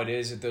usually how it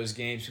is at those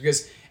games.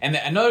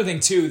 Another thing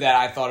too that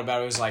I thought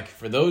about was like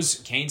for those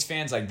Canes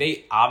fans, like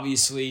they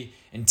obviously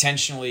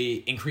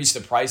intentionally increase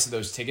the price of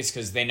those tickets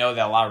because they know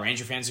that a lot of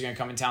Ranger fans are going to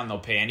come in town and they'll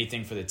pay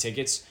anything for the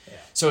tickets. Yeah.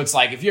 So it's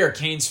like if you're a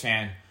Canes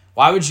fan,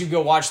 why would you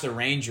go watch the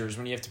Rangers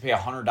when you have to pay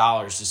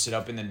 $100 to sit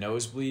up in the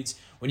nosebleeds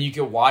when you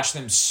could watch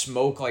them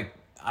smoke like,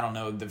 I don't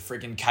know, the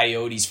freaking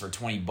Coyotes for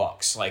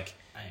 $20? Like,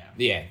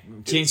 yeah,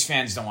 Canes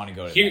fans don't want to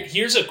go to that.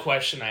 Here's a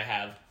question I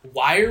have.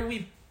 Why are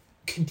we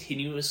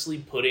continuously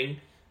putting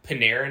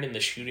Panarin in the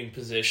shooting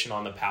position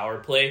on the power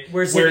play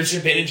where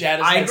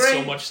Zibanejad has had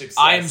so much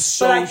success?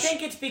 But I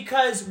think it's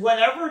because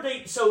whenever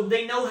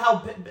they know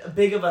how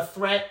big of a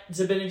threat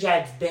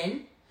Zibanejad's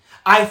been.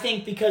 I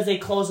think because they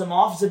close him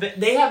off,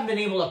 they haven't been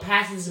able to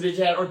pass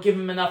Zibanejad or give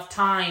him enough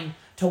time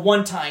to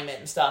one-time it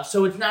and stuff.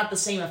 So it's not the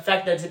same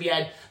effect that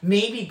Zibanejad.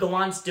 Maybe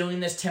Gallant's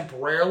doing this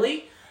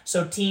temporarily,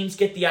 so teams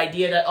get the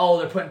idea that,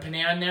 they're putting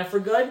Panarin there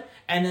for good,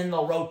 and then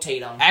they'll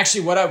rotate them.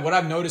 Actually, what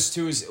I've noticed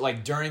too is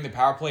like during the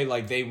power play,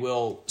 like they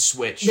will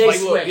switch. They like,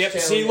 switch. Look, yep, too.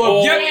 see,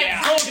 look, Yeah.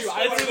 I told you.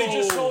 I literally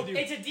just told you.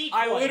 It's a decoy.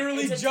 I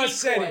literally just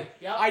said it.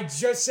 Yep. I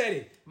just said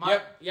it.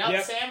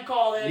 Yep. Sam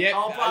called it. Yep.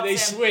 They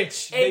Sam.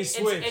 switch.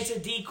 It's a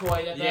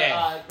decoy that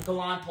the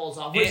Gallant pulls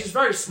off, which is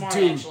very smart,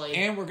 actually.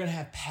 And we're going to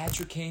have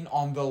Patrick Kane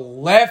on the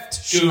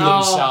left shooting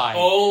side.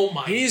 Oh,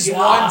 my His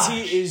gosh.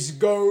 Monty is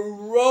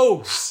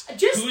gross.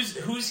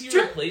 Who's he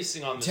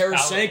replacing on this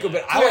Tarasenko,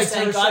 but I like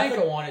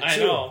Tarasenko on it, too. I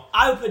know.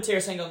 I would put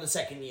Tarasenko in the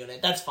second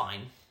unit. That's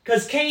fine.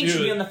 Because Kane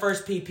should be on the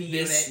first PP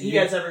unit. He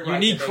has every right. You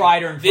need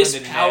Kreider in front This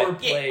of the power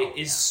net. play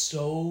is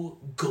so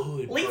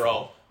good, Lethal.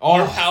 bro. Oh.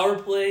 Your power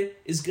play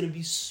is going to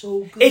be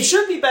so good. It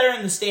should be better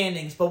in the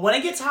standings, but when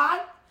it gets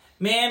hot,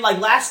 man, like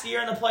last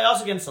year in the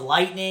playoffs against the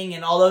Lightning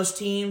and all those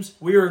teams,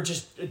 we were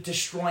just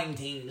destroying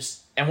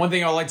teams. And one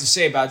thing I would like to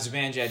say about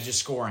Zibanejad just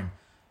scoring,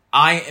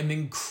 I am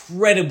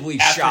incredibly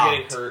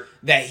shocked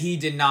that he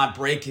did not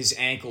break his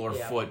ankle or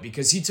foot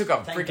because he took a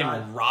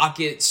freaking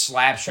rocket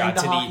slap shot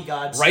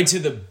right to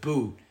the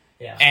boot.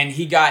 Yeah. And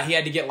he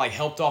had to get like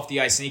helped off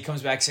the ice, and he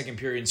comes back second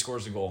period and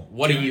scores a goal.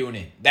 What a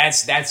unit!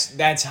 That's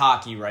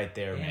hockey right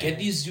there, man. Get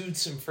these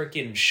dudes some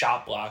freaking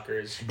shot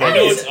blockers. I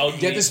know it's ugly.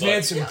 Get this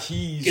man some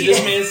keys. Get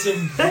this man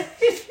some.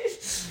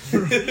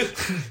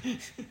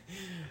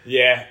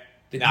 Yeah.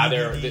 Nah,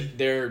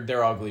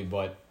 they're ugly,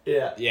 but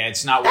yeah,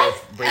 it's not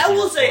worth breaking. I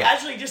will say,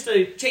 actually, just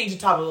to change the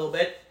topic a little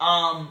bit,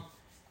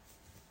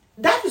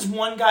 that is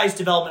one guy's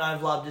development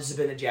I've loved is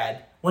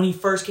Zibanejad. When he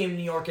first came to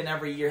New York and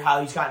every year, how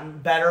he's gotten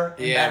better and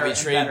better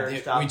and better and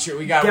stuff.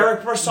 We got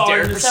Derek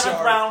Brassard in the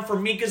 7th round for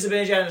Mika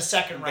Zibanejad in the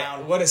 2nd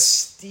round. What a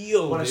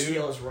steal, What a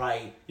steal is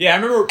right. Yeah, I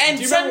remember. And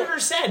Senator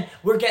said,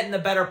 we're getting the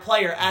better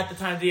player at the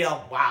time of the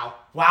deal. Wow,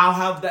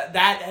 how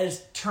that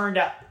has turned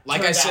out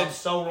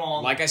so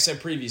wrong. Like I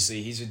said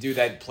previously, he's a dude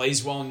that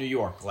plays well in New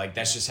York. Like,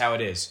 that's just how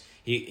it is.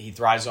 He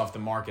thrives off the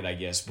market, I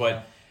guess.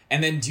 But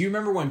And then do you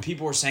remember when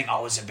people were saying,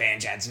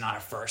 Zibanejad's not a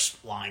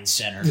first-line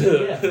center?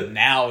 Yeah.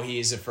 Now he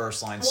is a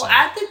first-line center. Well,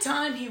 at the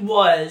time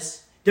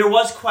there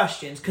was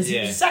questions because he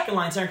was a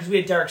second-line center because we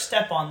had Derek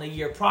Stepan the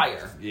year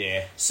prior.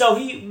 Yeah. So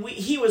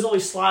he was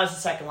always slotted as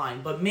the second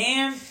line. But,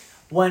 man,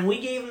 when we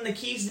gave him the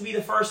keys to be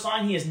the first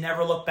line, he has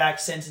never looked back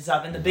since and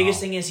stuff. And the biggest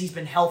thing is he's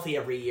been healthy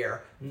every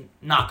year.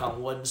 Knock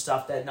on wood and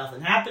stuff that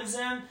nothing happens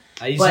to him.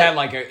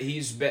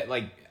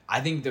 I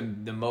think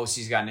the most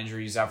he's gotten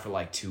injury, he's out for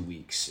like 2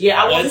 weeks.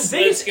 Yeah, his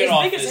biggest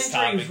injury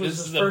this was is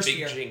his the first big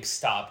year. jinx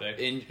topic.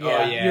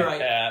 You're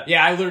right.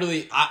 Yeah,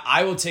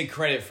 I will take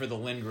credit for the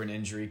Lindgren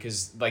injury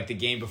because like the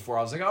game before,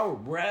 I was like,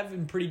 we're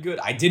having pretty good.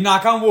 I did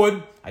knock on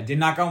wood,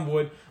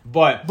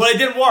 but it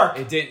didn't work.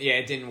 It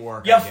didn't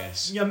work. I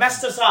guess you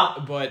messed us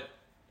up. But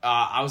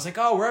I was like,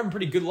 we're having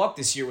pretty good luck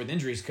this year with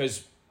injuries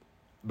because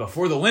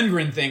before the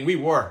Lindgren thing, we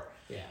were.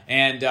 Yeah.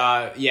 And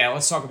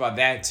let's talk about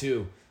that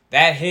too.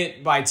 That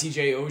hit by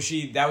TJ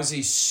Oshie, that was a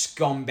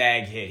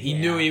scumbag hit. He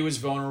knew he was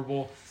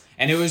vulnerable.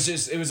 And it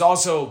was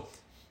also,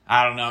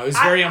 I don't know, it was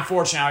very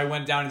unfortunate how he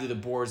went down into the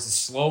boards. The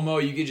slow-mo,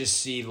 you could just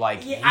see, he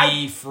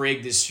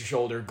frigged his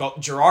shoulder.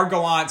 Gerard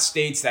Gallant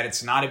states that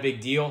it's not a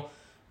big deal,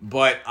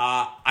 but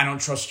I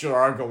don't trust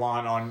Gerard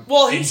Gallant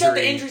on he said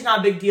the injury's not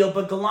a big deal,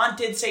 but Gallant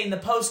did say in the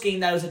postgame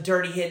that it was a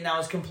dirty hit and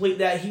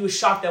that he was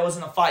shocked that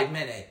wasn't a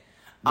 5-minute.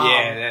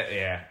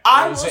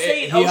 I will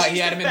say he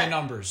had him in the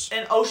numbers.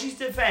 In Oshie's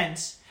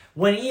defense,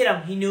 when he hit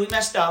him, he knew he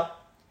messed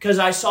up because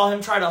I saw him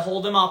try to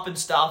hold him up and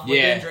stuff with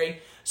injury.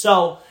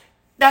 So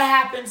that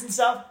happens and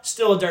stuff.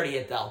 Still a dirty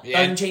hit though.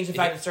 Doesn't change the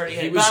fact it's a dirty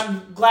hit. But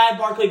I'm glad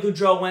Barclay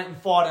Goodrow went and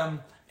fought him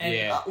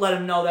and let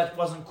him know that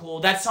wasn't cool.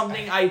 That's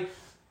something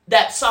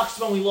that sucks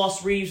when we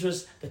lost Reeves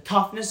was the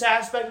toughness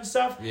aspect and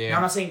stuff. Yeah. Now,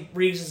 I'm not saying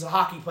Reeves is a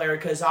hockey player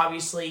because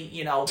obviously,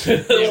 we don't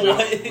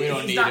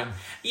need him.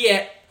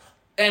 Yeah.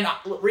 And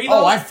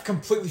Revo, I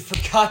completely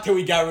forgot that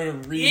we got rid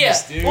of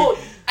Reeves, dude. Well,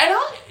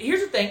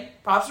 here's the thing.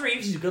 Props to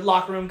Reeves. He's a good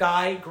locker room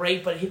guy.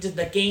 Great, but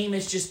the game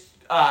is just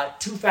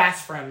too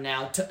fast for him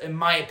now, in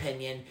my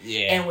opinion.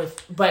 Yeah.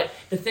 But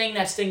the thing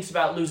that stinks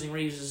about losing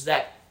Reeves is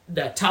that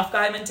the tough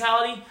guy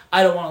mentality.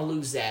 I don't want to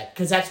lose that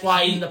because that's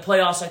why in the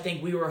playoffs I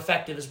think we were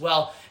effective as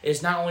well.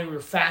 Is not only we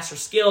were fast or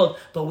skilled,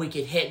 but we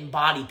could hit and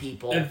body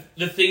people.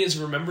 The thing is,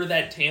 remember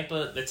the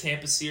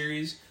Tampa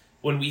series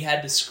when we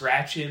had to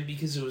scratch him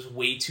because it was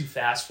way too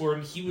fast for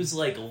him? He was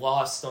like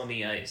lost on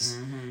the ice.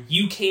 Mm-hmm.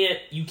 You can't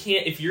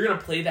if you're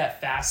gonna play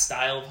that fast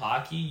style of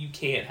hockey, you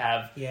can't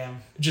have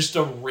just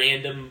a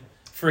random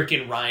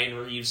freaking Ryan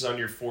Reeves on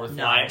your fourth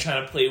line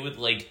trying to play with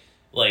like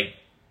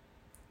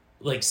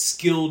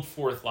skilled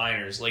fourth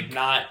liners,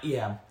 not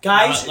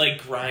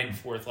like grind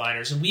fourth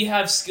liners. And we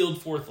have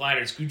skilled fourth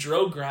liners.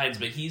 Gaudreau grinds,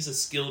 but he's a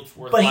skilled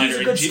fourth liner. But he's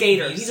a good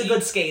skater. He's a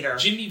good skater.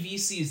 Jimmy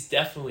Vesey is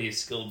definitely a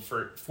skilled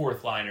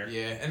fourth liner.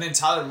 Yeah, and then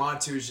Tyler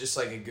Montu is just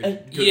like a good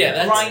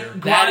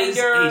that is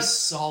a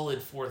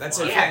solid fourth. That's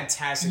line. a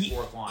fantastic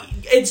fourth line.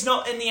 It's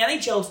no in the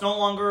NHL. It's no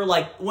longer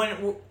like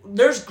when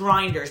there's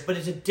grinders, but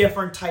it's a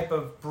different type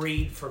of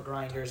breed for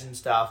grinders and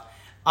stuff.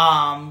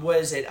 What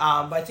is it?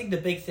 I think the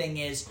big thing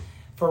is.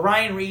 For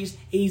Ryan Reeves,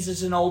 he's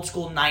just an old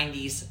school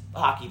 90s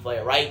hockey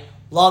player, right?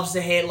 Loves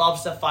to hit,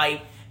 loves to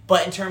fight.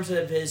 But in terms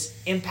of his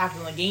impact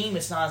on the game,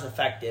 it's not as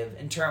effective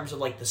in terms of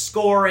like the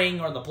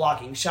scoring or the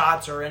blocking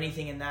shots or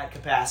anything in that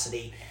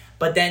capacity.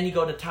 But then you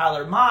go to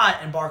Tyler Mott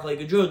and Barclay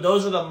Goodrow.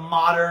 Those are the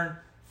modern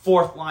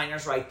fourth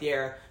liners right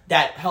there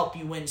that help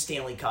you win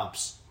Stanley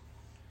Cups.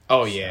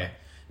 Oh, yeah.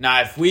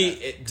 Now,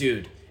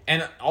 dude,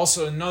 and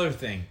also another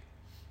thing,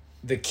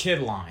 the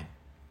kid line.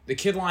 The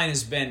kid line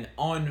has been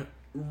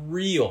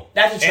unreal.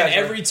 That's a treasure. And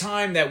every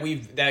time that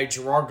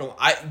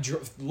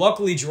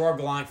luckily Gerard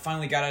Gallant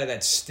finally got out of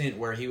that stint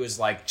where he was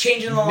like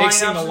changing the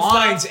mixing the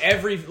lines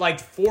every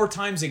four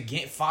times a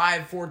game.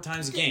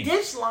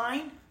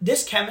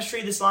 This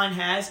chemistry this line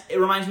has, it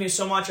reminds me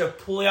so much of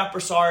Pouliot,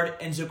 Brassard,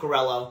 and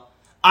Zuccarello.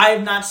 I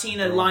have not seen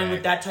a line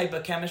with that type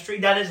of chemistry.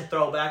 That is a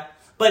throwback,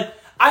 but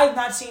I have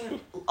not seen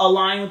a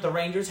line with the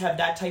Rangers have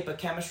that type of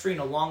chemistry in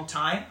a long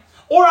time.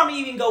 Or I'm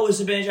even go with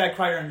Zibanejad,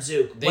 Kreider, and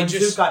Zook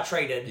Zook got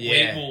traded.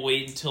 Yeah. We'll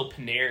wait until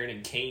Panarin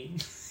and Kane.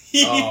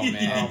 Oh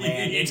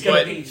man, it's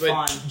gonna be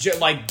fun.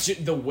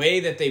 The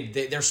way that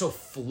they're so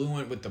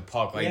fluent with the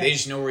puck, they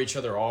just know where each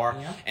other are.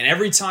 Yeah. And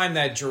every time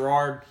that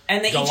Gerard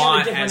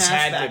Gallant has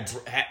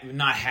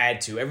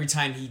every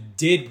time he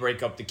did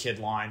break up the kid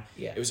line,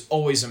 it was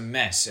always a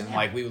mess,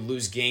 and we would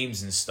lose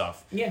games and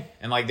stuff. Yeah,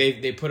 and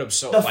they put up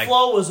the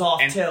flow was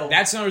off too.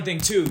 That's another thing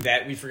too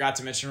that we forgot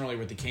to mention earlier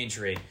with the Kane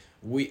trade.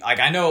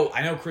 I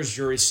know Chris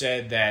Drury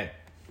said that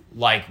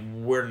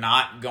we're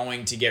not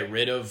going to get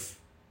rid of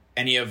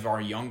any of our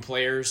young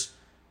players,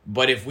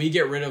 but if we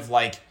get rid of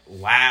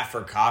Laff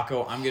or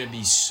Kakko, I'm gonna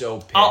be so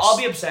pissed. I'll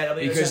be upset.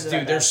 Because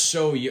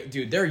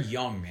they're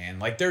young,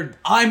 man.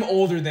 I'm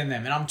older than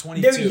them, and I'm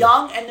 22. They're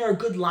young and they're a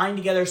good line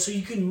together, so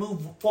you can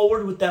move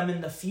forward with them in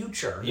the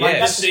future.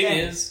 Yeah, the thing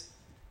is,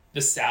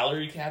 the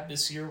salary cap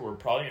this year, we're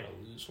probably gonna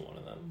lose one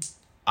of them.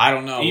 I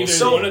don't know.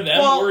 Either one of them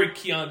or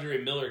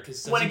Keandre Miller,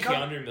 because doesn't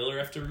Keandre Miller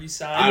have to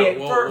resign?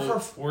 We're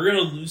going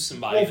to lose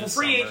somebody. Well, for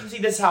free agency,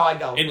 that's how I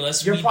go.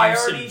 Unless we do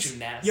some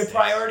gymnastics. Your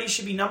priority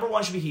should be, number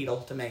one should be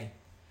Hedl to me.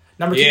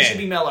 Number two should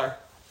be Miller.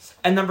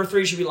 And number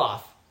three should be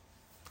Loff.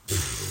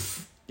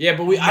 Yeah,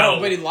 but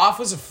Loff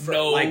was a...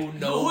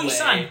 No Who you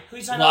signed? Who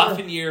you signed?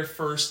 Lafreniere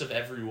first of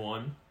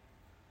everyone.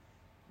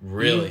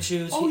 Really? You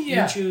choose.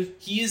 You choose.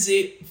 He is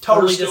a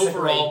totally first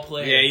overall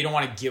player. Yeah, you don't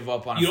want to give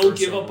up on. You don't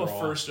give up a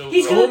first overall.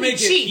 He's going to be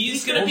cheap.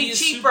 He's going to be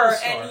cheaper,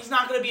 and he's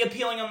not going to be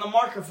appealing on the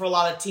market for a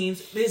lot of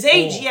teams. His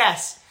age,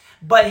 yes,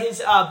 but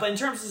but in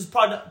terms of his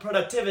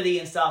productivity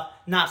and stuff,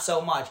 not so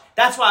much.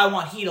 That's why I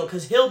want Hedl,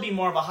 because he'll be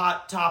more of a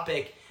hot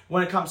topic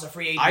when it comes to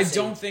free agency. I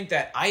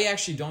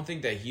actually don't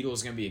think that Hedl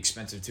is going to be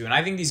expensive too, and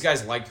I think these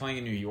guys like playing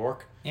in New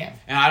York. Yeah,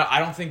 and I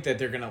don't think that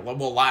they're going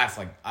to laugh.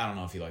 I don't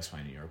know if he likes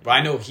playing in New York, but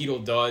I know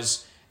Hedl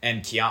does.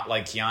 And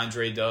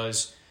Keandre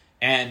does,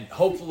 and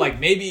hopefully,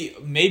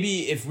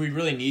 maybe if we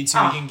really need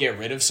to, we can get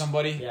rid of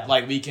somebody.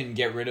 Yeah. We can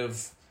get rid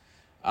of,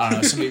 I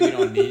don't know, somebody we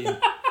don't need.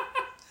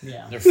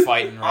 Yeah, they're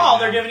fighting right now.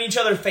 They're giving each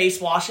other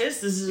face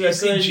washes. This is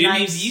a good,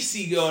 Jimmy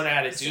Vesey going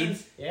at it, dude.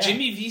 Yeah.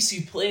 Jimmy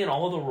Vesey playing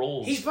all of the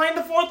roles. He's playing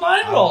the fourth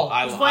line role.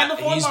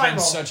 He's been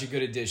such a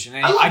good addition.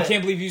 And I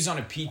can't believe he was on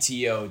a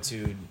PTO,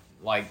 dude.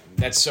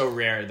 That's so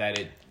rare that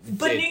it.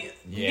 But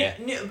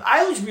I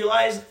always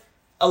realize.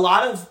 A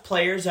lot of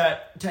players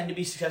that tend to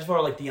be successful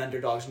are the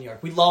underdogs in New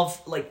York. We love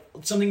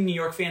something New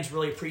York fans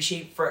really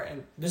appreciate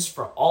and this is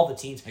for all the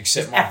teams.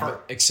 Except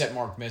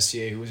Mark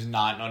Messier, who is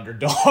not an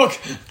underdog.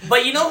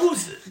 But you know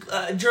whose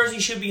jersey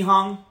should be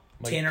hung?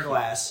 Tanner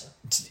Glass.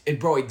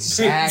 Bro,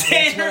 exactly.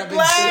 Tanner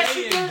Glass.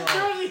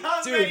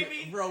 Dude,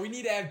 bro, we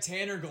need to have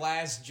Tanner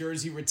Glass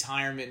jersey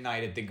retirement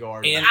night at the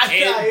Garden. And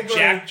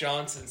Jack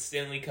Johnson,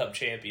 Stanley Cup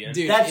champion.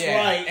 Dude, that's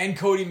right. And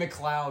Cody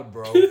McLeod,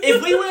 bro.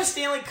 If we win a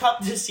Stanley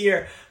Cup this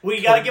year,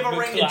 we got to give a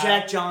ring to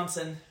Jack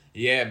Johnson.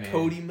 Yeah, man.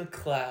 Cody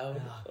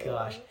McLeod. Oh,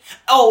 gosh.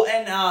 Oh,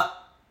 and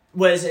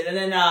what is it? And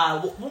then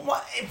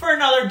for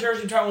another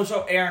jersey turn, we'll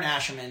throw Aaron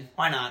Asherman.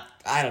 Why not?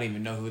 I don't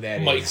even know who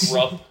that is. Mike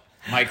Rupp.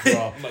 Mike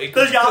Rupp. The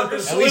Yager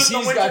At Sloop, least the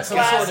he's Winter got some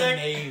sort of Classic.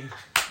 name.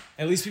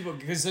 At least people,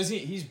 because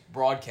he's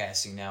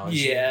broadcasting now. Isn't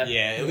Yeah. he?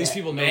 Yeah. At least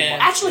people know. Man.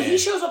 Actually, he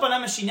shows up on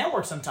MSG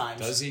Network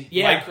sometimes. Does he?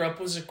 Yeah. Mike Rupp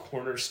was a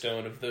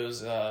cornerstone of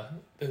those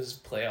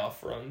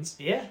playoff runs.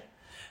 Yeah.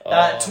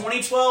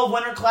 2012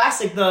 Winter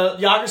Classic, the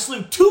Yager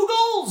Sloop, 2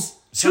 goals.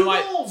 Two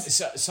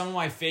goals. Some of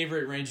my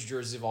favorite Ranger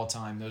jerseys of all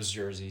time. Those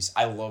jerseys,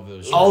 I love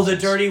those. Jerseys. Oh, the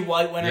dirty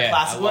white Winter Yeah,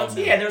 Classic I love ones.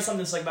 them. Yeah, there's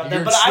something slick about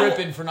You're that. But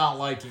tripping for not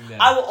liking them.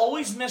 I will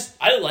always miss.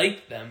 I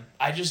like them.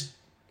 I just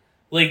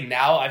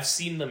now I've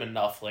seen them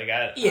enough.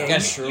 Yeah,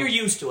 That's true. you're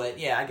used to it.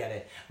 Yeah, I get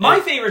it. My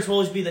favorites will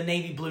always be the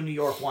navy blue New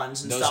York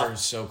ones and Those stuff. are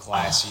so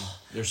classy.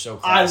 They're so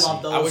I classy.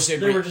 love those. I wish they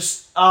bring- were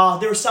just.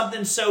 There was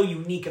something so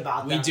unique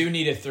about them. We do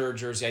need a third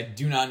jersey. I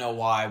do not know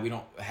why we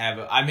don't have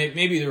it.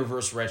 Maybe the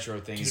reverse retro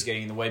thing is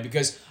getting in the way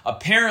because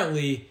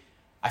apparently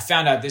I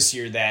found out this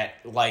year that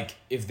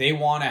if they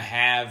want to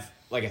have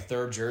a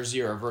third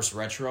jersey or a reverse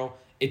retro,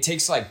 it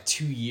takes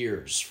 2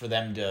 years for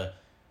them to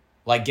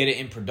get it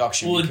in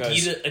production. Well,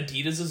 because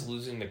Adidas is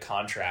losing the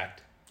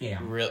contract. Yeah.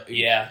 really,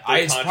 Yeah,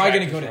 it's probably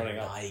gonna contract go is to running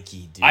out.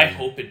 Nike, dude. I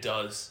hope it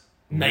does.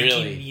 Nike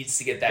Really? needs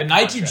to get that. the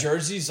Nike contract.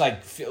 jerseys I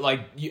feel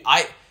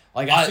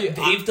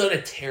They've done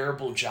a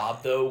terrible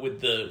job though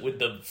with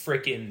the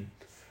frickin'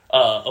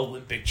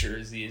 Olympic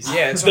jerseys.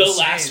 Yeah, it's the what I'm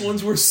last saying.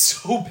 ones were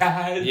so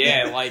bad.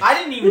 yeah, I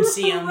didn't even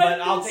see them,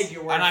 but I'll take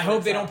your word. and I for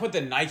hope it, they so. don't put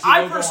the Nike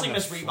I logo personally on the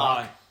miss Reebok.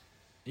 front.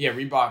 Yeah,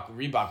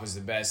 Reebok was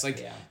the best.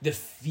 Yeah. The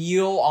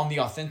feel on the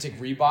authentic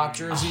Reebok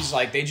jerseys,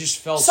 they just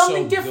felt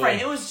Something so different.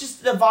 good. It was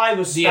just the vibe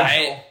was Yeah,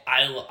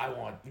 special. I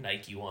want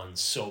Nike ones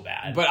so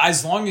bad. But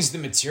as long as the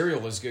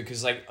material is good,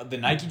 because the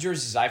Nike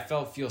jerseys I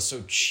felt feel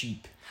so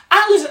cheap.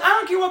 Listen, I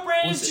don't care what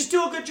brand it is. Just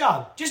do a good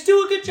job. Just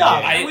do a good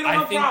job. Yeah. and we don't I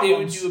have think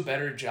problems. they would do a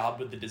better job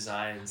with the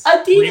designs.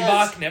 Adidas-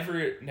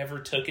 Reebok never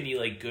took any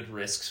good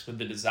risks with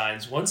the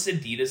designs. Once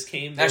Adidas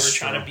came, they That's were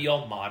trying true. to be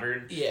all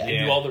modern Yeah.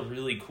 and do all the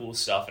really cool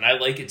stuff, and I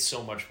like it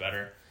so much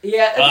better.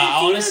 Yeah,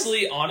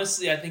 Adidas-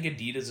 Honestly, I think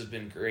Adidas have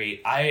been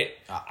great. I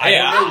don't know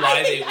I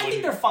why think, they I think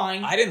they're wouldn't.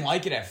 fine. I didn't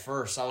like it at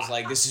first. I was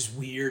like, this is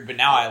weird, but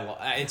now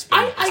it's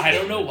been. I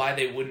don't know why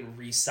they wouldn't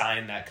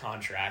re-sign that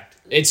contract.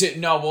 It's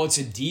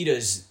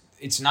Adidas.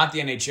 It's not the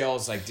NHL.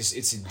 It's this.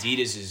 It's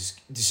Adidas'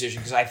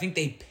 decision because I think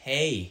they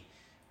pay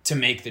to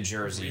make the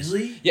jerseys.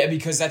 Really? Yeah,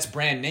 because that's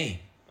brand name.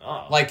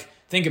 Oh.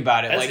 Think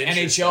about it. That's NHL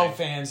interesting.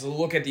 fans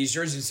look at these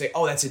jerseys and say,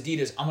 "Oh, that's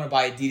Adidas. I'm going to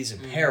buy Adidas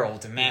apparel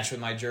to match with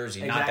my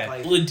jersey." Exactly. Not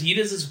that. Well,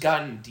 Adidas has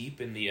gotten deep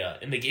in the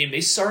game. They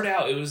started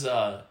out. It was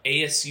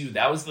ASU.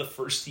 That was the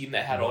first team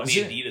that had all Was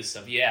the it? Adidas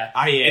stuff. Yeah.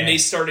 Yeah. And they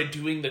started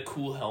doing the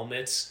cool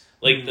helmets,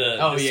 the.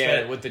 Oh the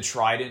yeah, with the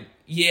trident.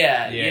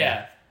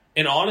 Yeah.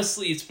 And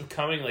honestly, it's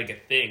becoming a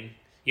thing.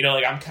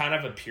 I'm kind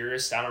of a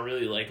purist. I don't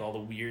really like all the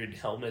weird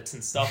helmets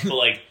and stuff, but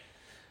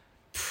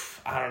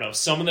I don't know.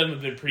 Some of them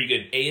have been pretty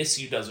good.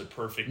 ASU does it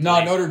perfectly.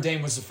 No, Notre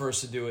Dame was the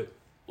first to do it.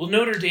 Well,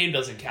 Notre Dame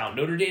doesn't count.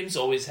 Notre Dame's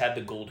always had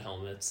the gold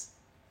helmets.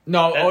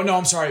 No, That-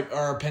 I'm sorry.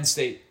 Or Penn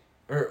State.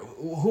 Or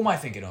who am I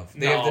thinking of?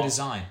 They have the No.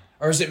 design.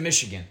 Or is it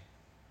Michigan?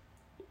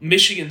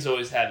 Michigan's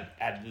always had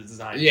the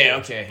design. Yeah,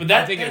 too. okay. But I'm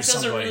that thinking of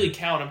doesn't somebody. really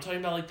count. I'm talking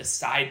about the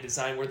side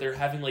design where they're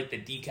having the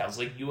decals,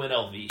 like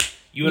UNLV.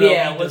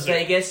 Yeah, with does it-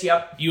 Vegas,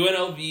 yep.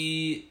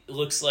 UNLV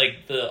looks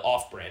like the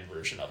off-brand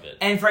version of it.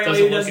 And for anybody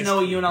Doesn't who doesn't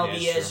look know what as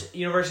clean. UNLV Yeah, is,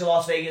 University of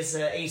Las Vegas,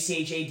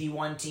 ACHA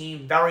D1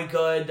 team, very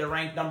good. They're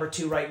ranked number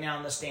 2 right now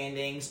in the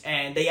standings,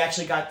 and they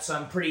actually got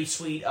some pretty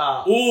sweet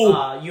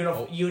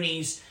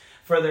unis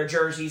for their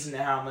jerseys and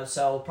their helmets.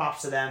 So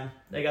props to them.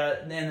 They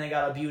got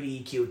a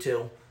beauty EQ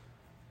too.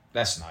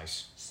 That's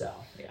nice. So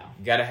yeah.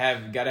 You gotta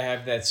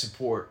have that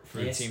support for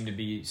Yes. the team to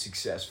be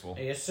successful.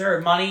 Yes,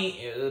 sir.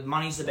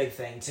 Money's the big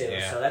thing too.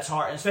 Yeah. So that's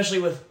hard, and especially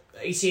with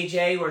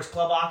ACHA where it's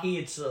club hockey.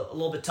 It's a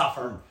little bit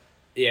tougher.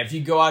 Yeah, if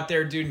you go out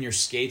there, dude, and your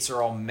skates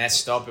are all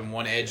messed up and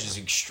one edge is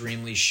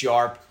extremely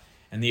sharp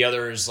and the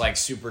other is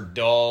super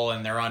dull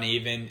and they're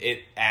uneven,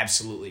 it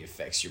absolutely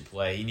affects your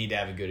play. You need to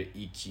have a good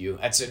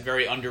EQ. That's a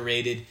very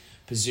underrated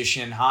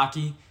position in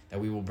hockey that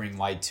we will bring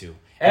light to.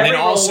 And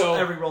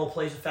Every role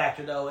plays a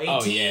factor though. ATs,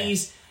 Oh, yeah.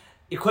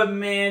 equipment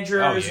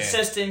managers, Oh, yeah.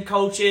 assistant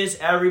coaches,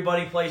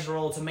 everybody plays a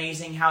role. It's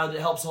amazing how it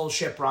helps the whole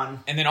ship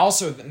run. And then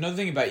also another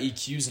thing about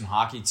EQs in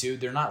hockey too,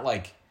 they're not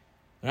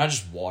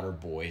just water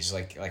boys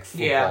like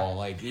football.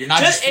 Yeah. You're not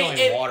just filling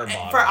water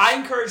bottles. I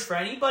encourage for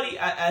anybody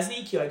as an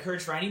EQ. I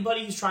encourage for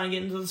anybody who's trying to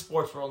get into the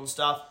sports world and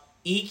stuff.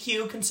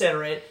 EQ,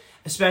 consider it,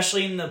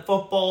 especially in the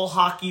football,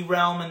 hockey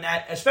realm, and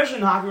that especially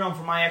in the hockey realm.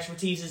 For my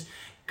expertise is.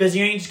 Because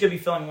you ain't just going to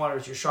be filling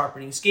waters. You're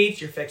sharpening skates,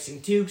 you're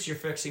fixing tubes, you're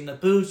fixing the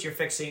boots,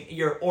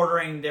 you're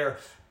ordering their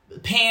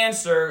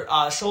pants, their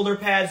shoulder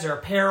pads, their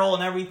apparel,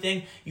 and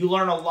everything. You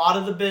learn a lot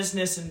of the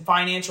business and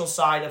financial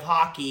side of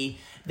hockey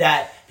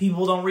that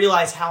people don't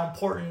realize how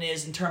important it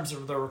is in terms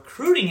of the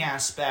recruiting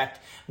aspect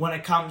when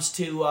it comes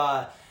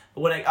to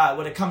when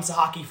it comes to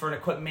hockey for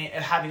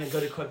having a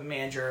good equipment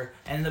manager.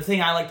 And the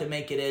thing I like to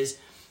make it is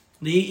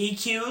the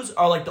EQs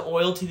are like the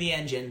oil to the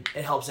engine.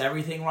 It helps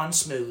everything run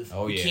smooth.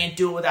 Oh, You yeah. can't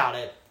do it without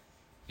it.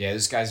 Yeah,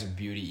 this guy's a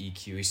beauty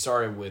EQ. He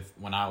started with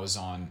when I was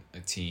on a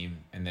team,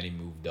 and then he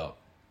moved up.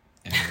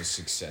 and it was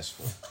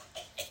successful.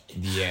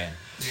 In the end.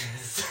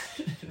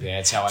 Yeah,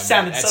 that's how I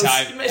sounded met.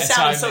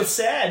 so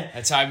sad.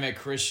 That's how I met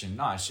Christian.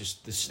 No, it's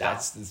just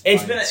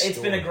It's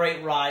been a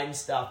great ride and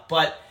stuff.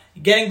 But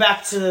getting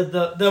back to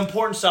the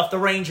important stuff, the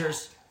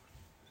Rangers.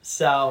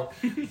 So,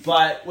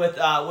 but with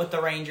the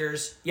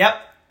Rangers,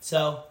 yep.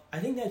 So I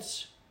think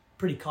that's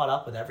pretty caught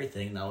up with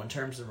everything though in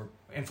terms of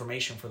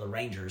information for the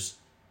Rangers.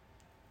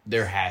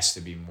 There has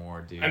to be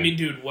more, dude. I mean,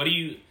 dude, when do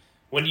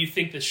you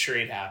think this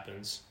trade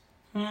happens?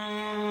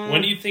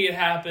 When do you think it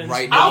happens?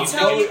 Right now. I'll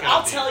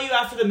tell you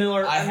after the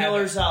Miller's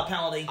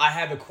penalty. I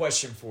have a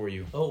question for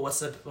you. Oh, what's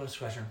the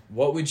question?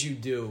 What would you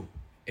do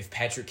if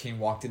Patrick Kane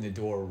walked in the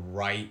door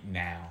right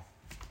now?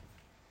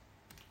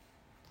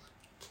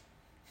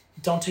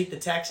 Don't take the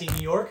taxi in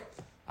New York?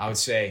 I would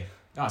say,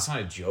 no, it's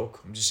not a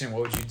joke. I'm just saying,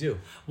 what would you do?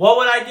 What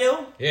would I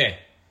do? Yeah.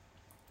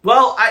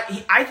 Well,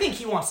 I think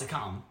he wants to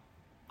come.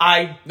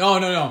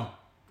 No.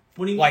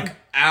 What do you like mean?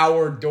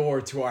 our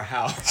door to our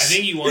house. I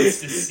think he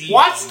wants to see.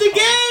 Watch the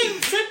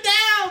game. Sit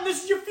down.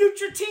 This is your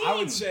future team. I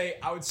would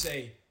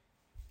say,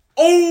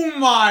 oh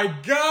my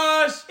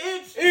gosh,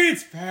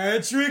 it's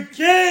Patrick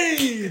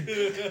Kane.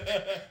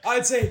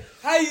 I'd say,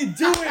 how you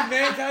doing,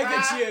 man? Can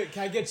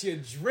I get you a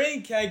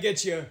drink? Can I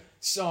get you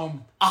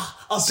some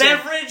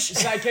beverage?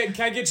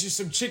 Can I get you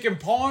some chicken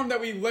parm that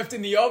we left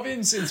in the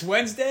oven since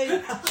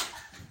Wednesday?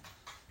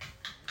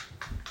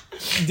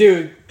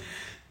 Dude.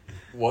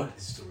 What?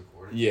 Is it still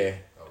recording? Yeah.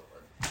 Oh,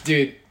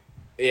 dude.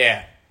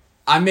 Yeah.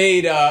 I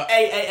made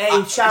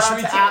Hey, shout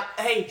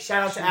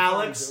out to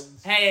Alex.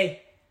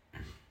 Hey,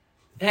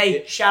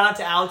 shout out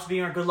to Alex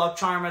being our good luck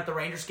charm at the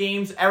Rangers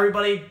games.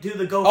 Everybody do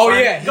the GoFundMe. Oh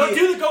yeah.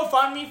 Do the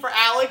GoFundMe for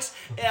Alex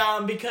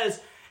because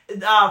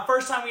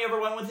first time we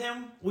ever went with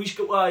him,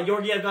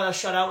 Georgiev got a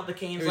shutout with the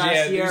Canes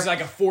last year. It was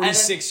like a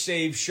 46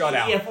 save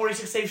shutout. Yeah,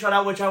 46 save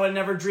shutout, which I would have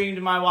never dreamed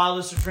in my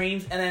wildest of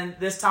dreams. And then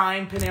this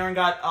time, Panarin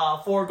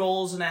got 4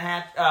 goals and the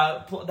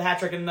hat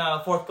trick in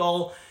the 4th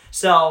goal.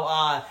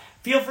 So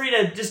feel free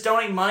to just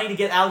donate money to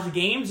get out of the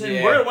games,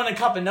 and we're gonna win a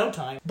cup in no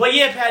time. But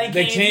yeah, Patty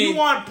Kane, if you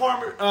want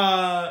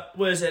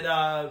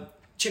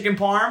chicken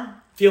parm?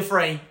 Feel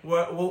free.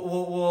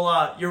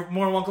 You're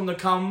more than welcome to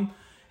come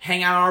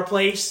hang out at our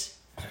place.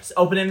 It's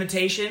open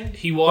invitation.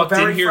 He walked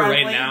in here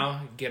friendly. right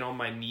now, get on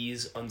my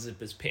knees,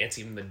 unzip his pants,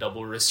 even the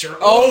double wrister.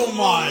 Oh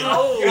my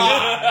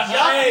god!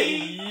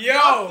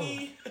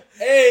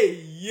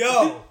 Hey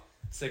yo!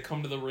 So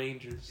come to the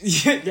Rangers.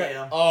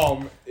 Yeah.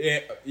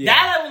 Yeah.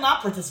 That I will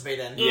not participate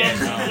in.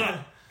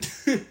 Yeah.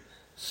 No.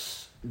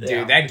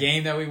 Dude, that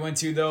game that we went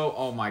to though,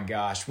 oh my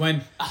gosh.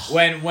 When so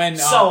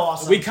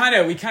awesome. we kind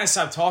of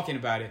stopped talking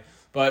about it,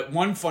 but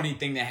one funny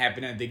thing that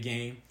happened at the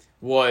game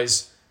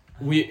was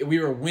we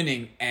were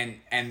winning and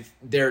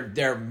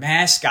their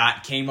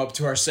mascot came up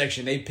to our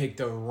section. They picked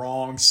the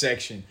wrong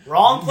section.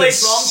 Wrong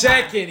place, wrong time.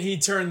 Second he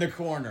turned the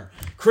corner,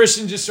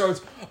 Christian just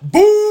starts, boo!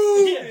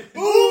 Yeah.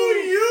 Boo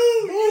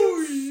you!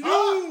 Boo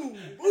you!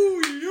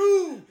 Boo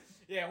you!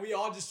 Yeah, we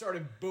all just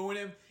started booing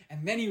him.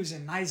 And then he was a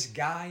nice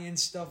guy and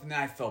stuff, and then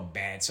I felt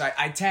bad. So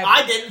I tapped.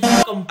 I didn't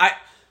fuck him.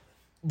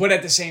 But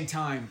at the same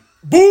time,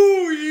 boo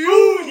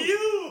you! Boo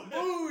you!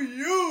 Boo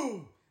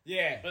you!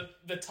 Yeah. But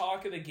the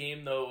talk of the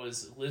game, though,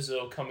 was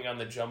Lizzo coming on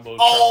the Jumbotron.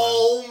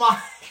 Oh my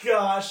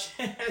gosh.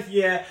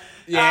 Yeah.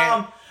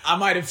 Yeah. I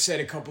might have said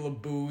a couple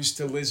of boos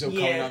to Lizzo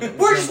coming on the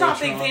We're just not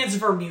Jumbotron. big fans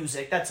of her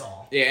music, that's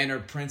all. Yeah, and her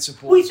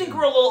principles. We think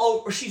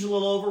she's a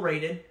little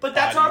overrated, but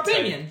that's our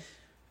opinion.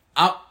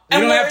 And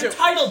we're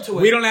entitled to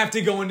it. We don't have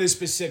to go into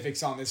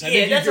specifics on this. I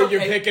think you're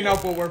picking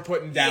up what we're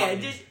putting down. Yeah,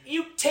 just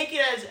you take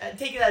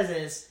it as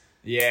is.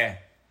 Yeah.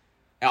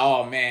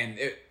 Oh man!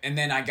 And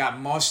then I got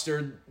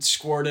mustard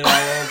squirted all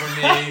over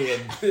me,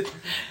 and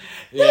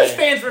Those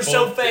fans were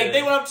so fake.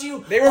 They went up to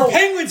you. They were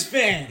Penguins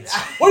fans.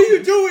 What are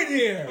you doing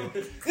here?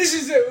 This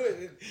is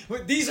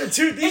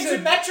It's a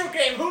Metro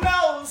game. Who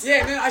knows?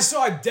 Yeah, man. I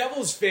saw a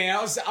Devils fan.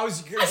 I saw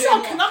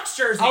a Canucks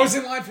jersey. I was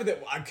in line for the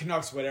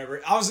Canucks,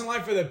 whatever. I was in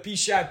line for the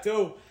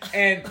P-Chateau,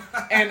 and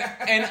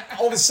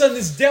all of a sudden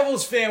this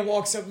Devils fan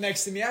walks up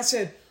next to me. I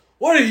said,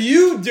 "What are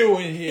you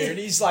doing here?" And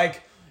he's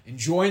like,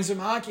 "Enjoying some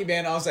hockey,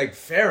 man." I was like,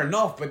 "Fair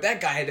enough," but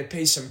that guy had to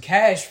pay some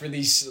cash for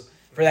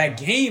that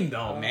game,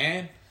 though,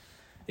 man.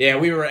 Yeah,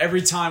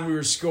 every time we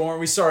were scoring,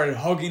 we started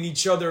hugging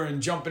each other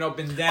and jumping up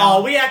and down.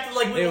 Oh, we acted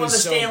like we won the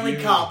Stanley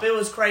Cup. It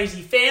was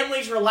crazy.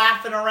 Families were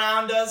laughing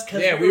around us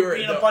because we were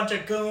being a bunch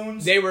of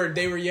goons. They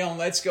were yelling,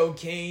 "Let's go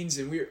Canes!"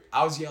 And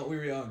I was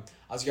yelling,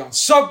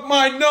 "Suck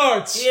my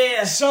nuts!"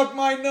 Yeah, suck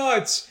my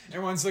nuts.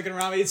 Everyone's looking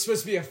around me. It's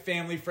supposed to be a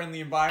family-friendly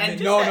environment.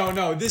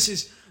 No. This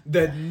is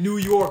the New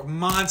York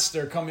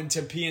Monster coming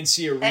to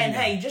PNC Arena. And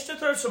hey, just to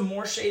throw some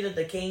more shade at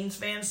the Canes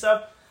fan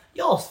stuff,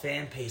 y'all's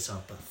fan base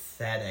are pathetic.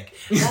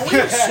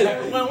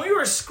 When we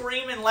were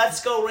screaming,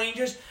 "Let's go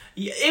Rangers,"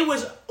 it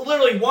was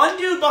literally one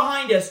dude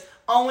behind us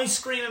only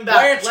screaming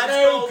back, "Let's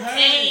go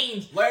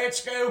Canes!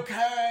 Let's go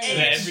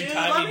Canes!"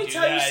 Let me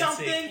tell you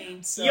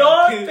something.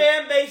 Your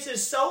fan base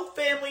is so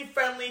family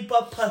friendly,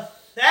 but pathetic.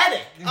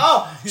 pathetic.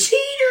 Oh,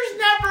 cheaters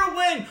never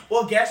win.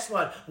 Well, guess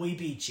what? We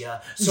beat you.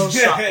 So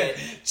suck it.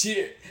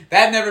 Cheater.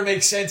 That never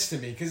makes sense to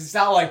me because it's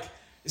not like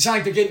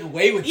they're getting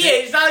away with it. Yeah,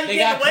 it's not like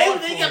getting away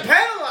with it. They get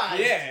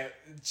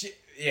penalized.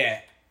 Yeah.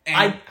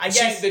 And I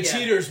guess the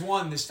cheaters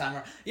won this time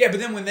around. Yeah, but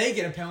then when they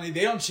get a penalty,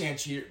 they don't chant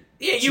cheater.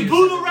 Yeah, you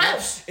boo the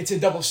refs. It's a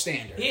double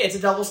standard. Yeah, it's a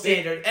double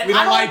standard. And we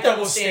don't I like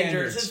double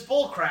standards. It's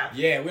bull crap.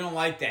 Yeah, we don't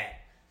like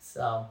that.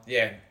 So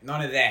yeah,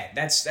 none of that.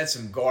 That's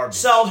some garbage.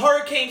 So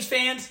Hurricanes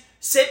fans,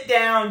 sit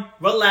down,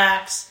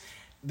 relax.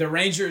 The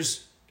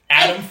Rangers.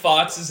 Adam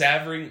Fox is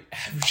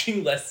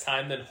averaging less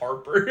time than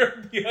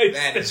Harper.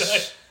 That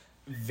is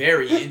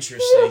very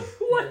interesting.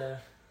 Yeah.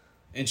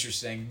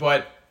 Interesting,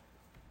 but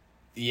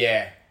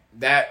yeah,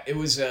 it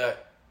was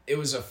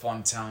a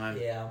fun time.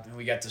 Yeah, and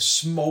we got to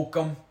smoke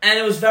them. And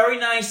it was very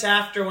nice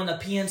after when the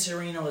PNC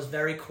Arena was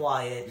very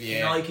quiet. Yeah,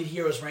 and all you could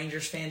hear was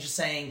Rangers fans just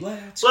saying,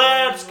 "Let's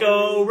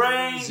go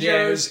Rangers!"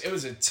 Yeah,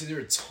 there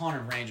were a ton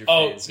of Ranger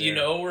fans. Oh, you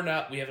know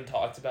we haven't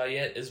talked about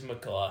yet is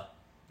McCullough.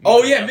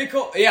 Oh yeah,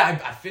 Mikko. Yeah,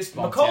 I fist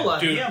bumped him.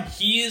 Dude, yeah.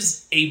 he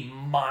is a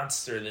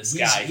monster. This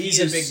guy. He's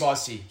a big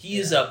bossy. He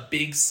is a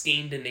big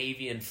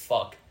Scandinavian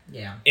fuck.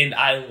 Yeah. And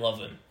I love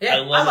him. Yeah, I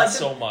love him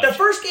so much. The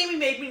first game he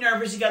made me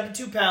nervous. He got the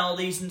 2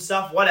 penalties and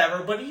stuff,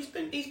 whatever. But he's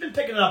been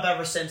picking it up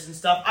ever since and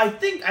stuff.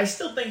 I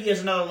still think he has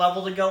another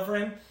level to go for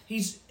him.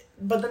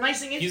 But the nice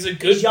thing is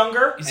he's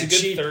younger. He's a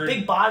good third.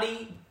 Big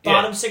body,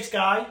 bottom 6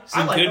 guy. He's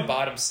a good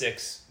bottom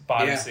 6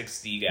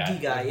 D guy. D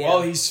guy, yeah.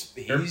 Well, he's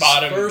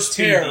bottom first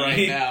pair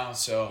right now,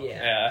 so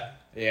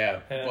yeah.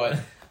 But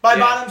by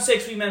bottom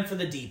 6 we meant for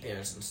the D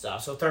pairs and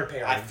stuff. So third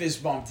pair. I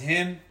fist bumped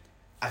him.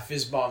 I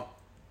fist bumped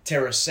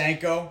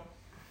Tarasenko.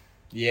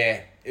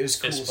 Yeah, it was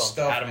cool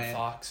stuff, Adam man.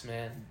 Fox,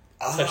 man.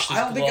 I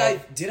don't think I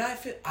did.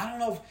 I don't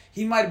know if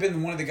he might have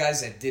been one of the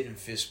guys that didn't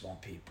fist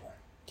bump people.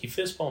 He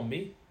fist bumped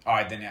me. All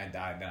right, then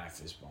I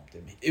fist bumped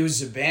him. It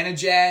was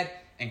Zibanejad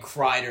and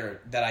Kreider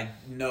that I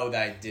know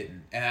that I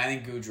didn't, and I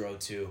think Goudreau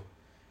too,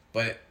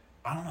 but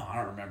I don't know. I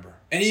don't remember.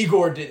 And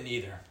Igor didn't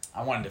either.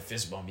 I wanted to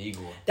fist bump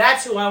Igor.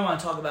 That's who I want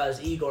to talk about is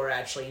Igor,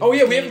 actually. Oh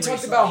yeah, we haven't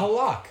talked about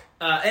Halak.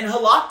 And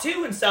Halak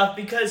too and stuff,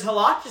 because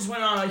Halak just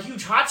went on a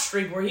huge hot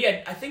streak where he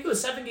had, I think it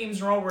was 7 games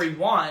in a row where he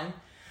won.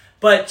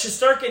 But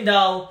Shesterkin,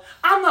 though,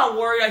 I'm not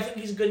worried. I think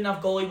he's a good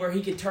enough goalie where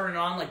he could turn it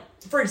on. Like,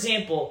 for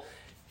example,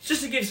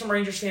 just to give some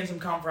Rangers fans some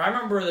comfort, I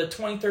remember the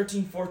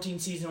 2013-14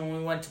 season when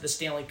we went to the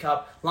Stanley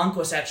Cup.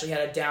 Lundqvist actually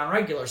had a down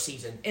regular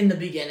season. In the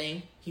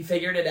beginning, he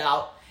figured it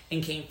out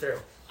and came through.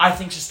 I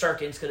think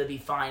Shesterkin's going to be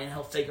fine, and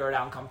he'll figure it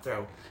out and come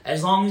through.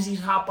 As long as he's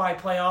hot by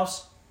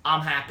playoffs,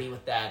 I'm happy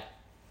with that.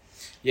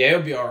 Yeah,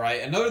 it'll be all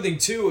right. Another thing,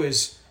 too,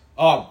 is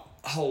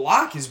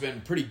Halak has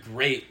been pretty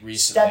great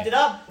recently. Stepped it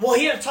up. Well,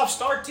 he had a tough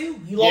start, too.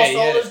 He lost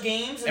all those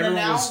games, and then now...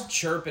 Everyone was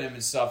chirping him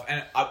and stuff.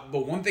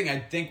 But one thing I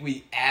think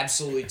we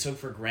absolutely took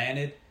for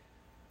granted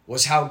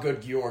was how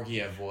good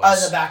Georgiev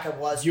was. The backup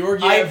was.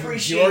 Georgiev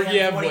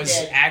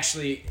was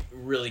actually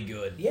really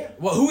good. Yeah.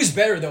 Well, who is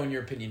better, though, in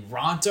your opinion?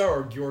 Ranta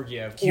or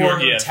Georgiev?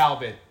 Georgiev. Or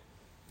Talbot?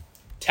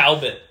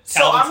 Talbot.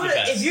 So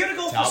if you're going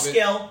to go for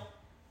skill,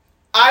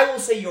 I will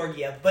say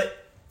Georgiev. But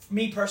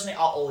me personally,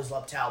 I'll always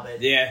love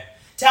Talbot. Yeah.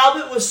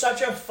 Talbot was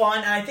such a fun,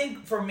 and I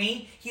think for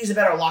me, he's a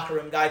better locker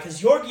room guy because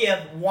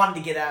Georgiev wanted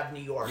to get out of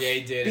New York. Yeah,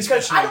 he did. Because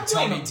especially when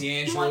Tony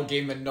D'Angelo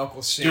gave him a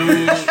knuckle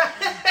sandwich.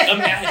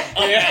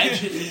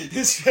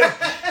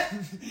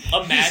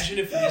 Imagine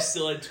if we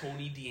still had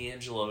Tony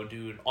D'Angelo,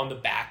 dude, on the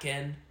back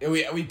end.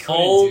 We couldn't.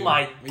 Oh dude.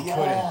 my we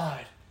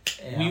god,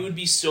 couldn't. we would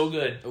be so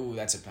good. Ooh,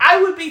 that's a.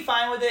 I would be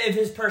fine with it if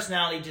his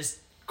personality just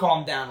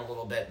calmed down a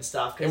little bit and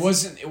stuff. It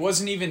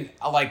wasn't even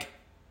like.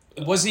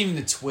 It wasn't even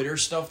the Twitter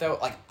stuff that it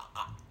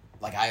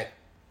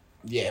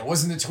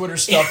wasn't the Twitter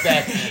stuff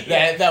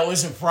that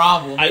was a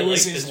problem. It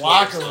was his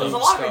locker room stuff. It was a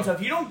locker room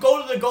stuff. You don't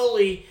go to the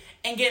goalie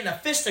and get in a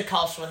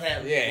fisticuffs with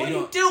him. Yeah, what are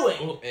you doing?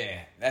 Well,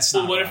 yeah, that's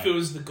not. But what right. if it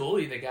was the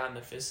goalie that got in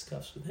the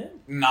fisticuffs with him?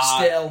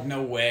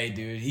 No way,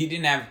 dude. He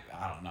didn't have.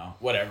 I don't know.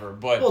 Whatever.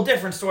 But well,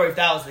 different story if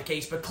that was the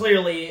case. But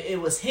clearly, it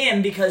was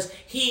him because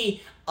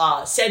he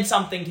said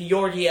something to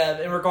Georgiev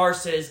in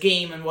regards to his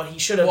game and what he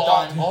should have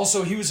done.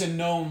 Also, he was a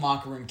known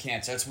locker room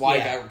cancer. That's why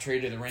he got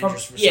traded to the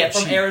Rangers for so cheap.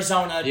 From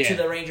Arizona to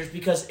the Rangers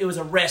because it was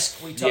a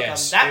risk we took him.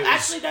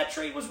 That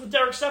trade was with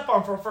Derek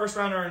Stepan for a first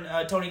rounder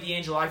and Tony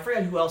D'Angelo. I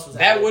forget who else was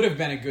that. That would have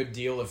been a good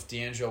deal if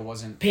D'Angelo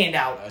wasn't panned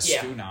out. A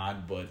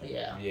Stunad, but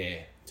yeah.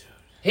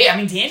 Hey, I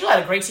mean, D'Angelo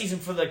had a great season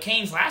for the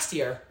Canes last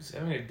year. He's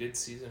having a good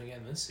season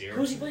again this year.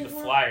 Who's he playing for?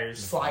 The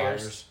Flyers.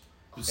 Flyers.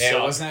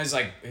 Yeah, wasn't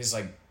that his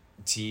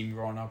team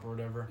growing up or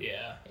whatever?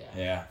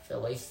 Yeah.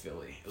 Philly.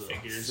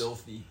 Figures.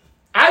 Filthy.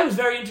 I was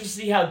very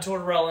interested to see how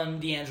Tortorella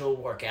and D'Angelo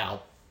work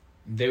out.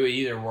 They would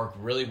either work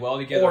really well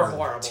together or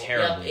horrible.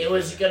 Terribly. Yep,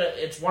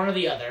 it's one or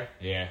the other.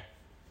 Yeah.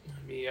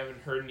 I mean, you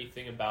haven't heard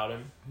anything about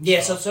him.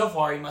 Yeah, so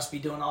far he must be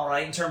doing all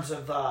right in terms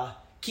of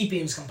keeping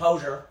his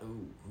composure.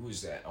 Ooh,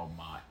 who's that? Oh,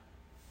 Mott.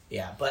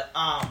 Yeah, but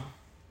I'm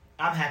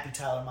happy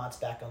Tyler Mott's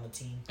back on the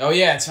team. Oh,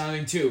 yeah, it's another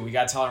thing, too. We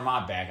got Tyler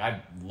Mott back.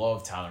 I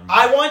love Tyler Mott.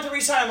 I wanted to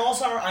re-sign him all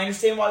summer. I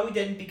understand why we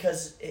didn't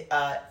because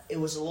it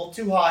was a little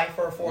too high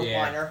for a fourth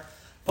liner.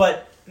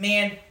 But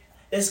man,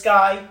 this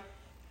guy,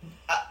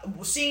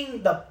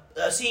 seeing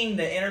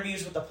the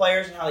interviews with the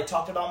players and how they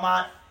talked about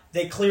Mott,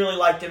 they clearly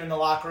liked him in the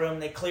locker room.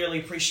 They clearly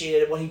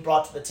appreciated what he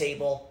brought to the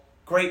table.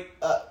 Great,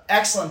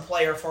 excellent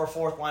player for a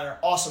fourth liner.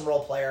 Awesome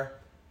role player.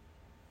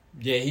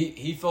 Yeah,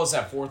 he fills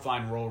that fourth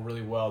line role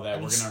really well that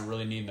we're going to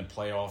really need in the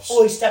playoffs.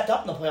 Oh, he stepped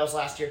up in the playoffs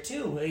last year,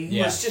 too.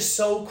 He was just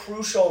so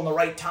crucial in the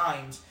right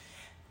times.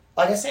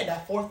 Like I said,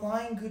 that fourth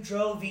line,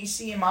 Goudreau,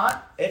 VC, and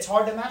Mott, it's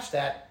hard to match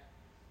that.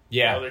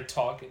 Yeah. They're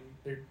talking.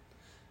 They're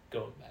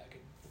going back.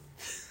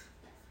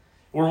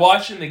 We're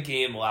watching the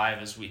game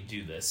live as we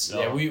do this. So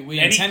yeah, we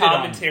any intended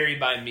commentary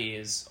by me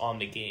is on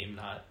the game,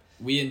 not...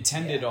 We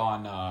intended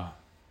on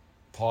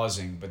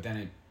pausing, but then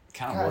it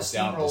kind of worked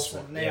out this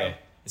way. Yeah.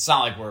 It's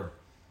not like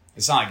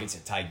it's a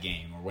tight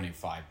game. We're winning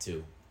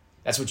 5-2.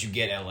 That's what you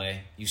get, LA.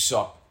 You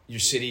suck. Your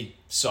city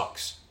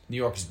sucks. New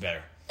York is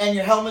better. And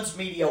your helmet's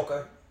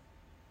mediocre.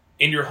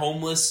 And you're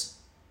homeless.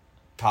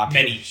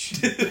 Many.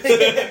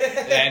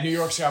 Yeah, New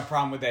York's got a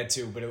problem with that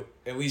too, but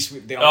at least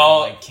they don't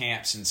have like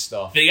camps and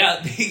stuff. They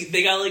got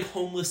like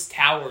homeless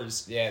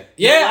towers. Yeah,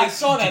 I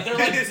saw that.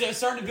 They're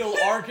starting to build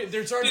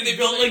They're starting to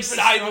build like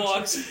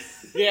sidewalks.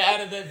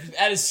 Yeah,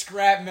 out of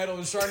scrap metal,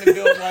 they're starting to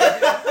build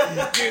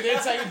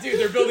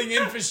they're building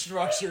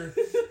infrastructure.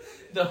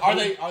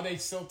 Are they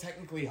still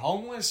technically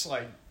homeless?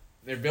 Like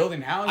they're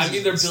building houses. I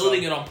mean, they're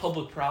building it on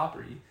public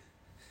property.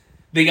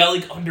 They got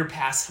like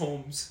underpass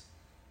homes.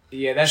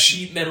 Yeah, that's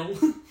sheet metal.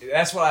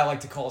 That's what I like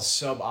to call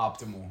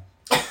suboptimal.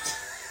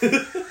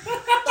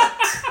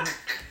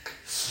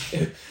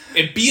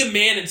 And be a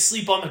man and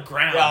sleep on the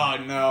ground. Oh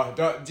no!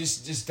 Don't.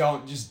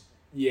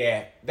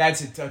 Yeah,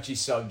 that's a touchy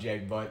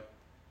subject, but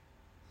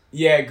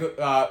yeah,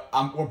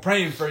 we're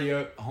praying for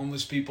you,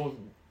 homeless people.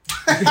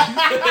 We're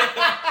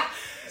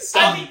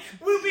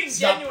being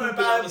genuine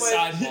about it,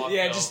 sidewalk,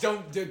 yeah, just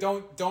don't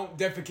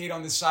defecate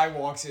on the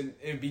sidewalks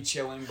and be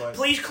chilling. But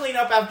please clean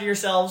up after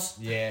yourselves.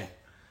 Yeah.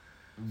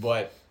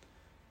 But,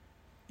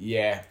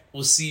 yeah.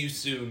 We'll see you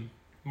soon.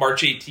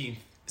 March 18th.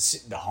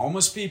 The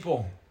homeless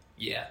people?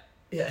 Yeah.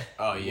 Yeah.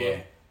 Oh,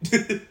 yeah.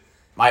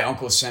 My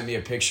uncle sent me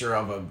a picture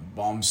of a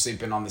bum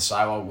sleeping on the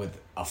sidewalk with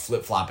a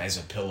flip-flop as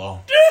a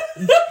pillow.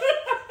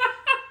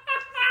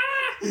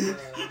 Dude,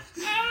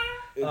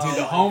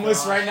 the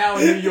homeless right now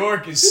in New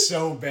York is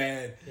so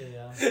bad.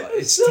 Yeah.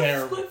 It's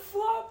terrible.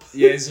 Flip-flop?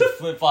 Yeah, it's a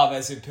flip-flop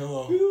as a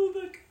pillow.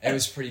 It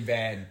was pretty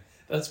bad.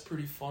 That's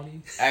pretty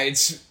funny.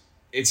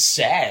 It's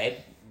sad,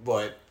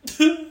 but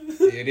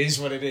it is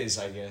what it is,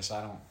 I guess.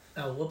 I don't...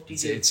 Oh,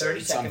 whoop-de-doo.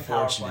 30-second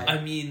power play.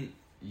 I mean...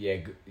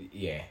 Yeah.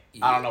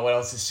 I don't know what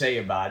else to say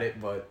about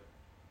it, but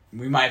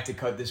we might have to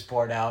cut this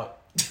part out.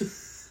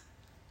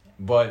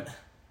 But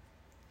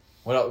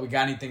what else? We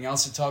got anything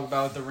else to talk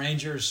about with the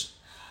Rangers?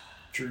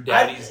 Drew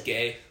Doughty's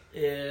gay.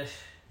 Yeah.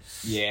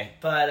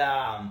 But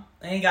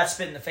and he got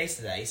spit in the face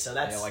today, so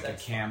that's like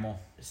that's a camel.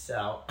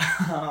 So.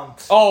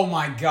 Oh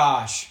my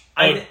gosh!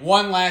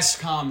 One last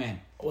comment.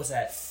 What was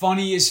that?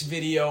 Funniest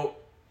video.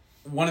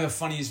 One of the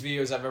funniest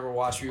videos I've ever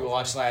watched. We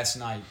watched last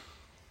night.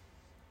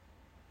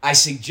 I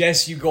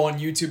suggest you go on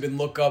YouTube and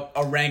look up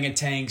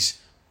orangutans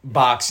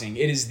boxing.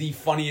 It is the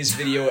funniest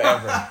video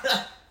ever.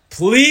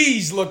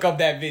 Please look up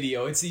that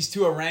video. It's these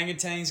two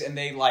orangutans and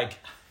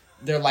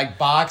they're like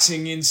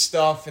boxing and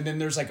stuff, and then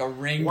there's like a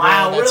ring.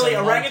 Wow, really?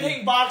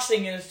 Orangutan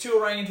boxing and it's two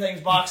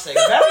orangutans boxing.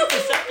 Very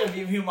perceptive,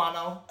 you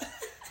humano.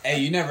 Hey,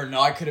 you never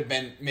know. I could have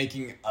been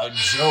making a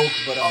joke,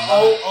 but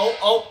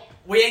Oh,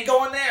 we ain't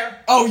going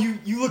there. Oh,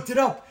 you looked it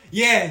up.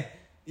 Yeah.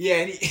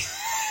 Yeah,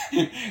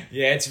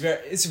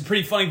 it's a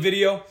pretty funny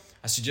video.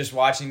 I suggest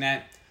watching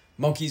that.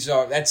 Monkeys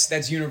are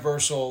that's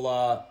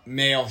universal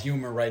male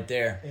humor right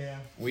there. Yeah.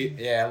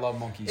 I love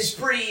monkeys. It's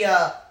pretty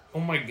oh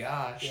my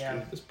gosh, yeah.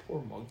 dude, this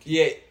poor monkey.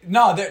 Yeah,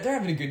 no, they're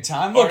having a good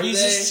time. Look,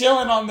 he's just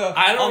chilling on the.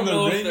 I don't on the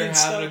know ring if they're and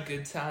having stuff. a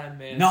good time,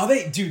 man. No,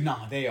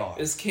 they are.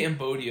 It's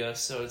Cambodia,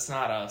 so it's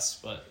not us,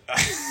 but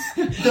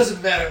it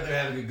doesn't matter if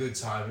they're having a good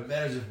time. It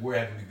matters if we're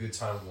having a good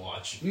time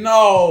watching.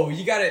 No,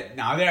 you got it.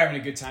 No, they're having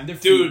a good time.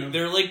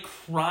 They're like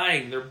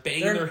crying. They're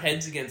banging their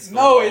heads against the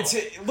wall. No,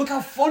 look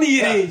how funny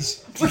it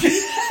is. Look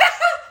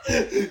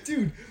at,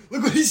 dude.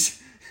 Look what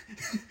he's.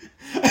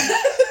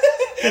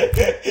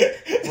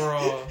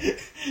 Bro.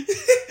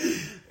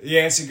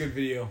 Yeah, it's a good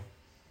video.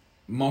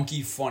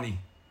 Monkey funny.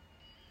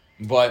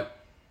 But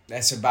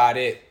that's about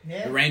it.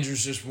 Yeah. The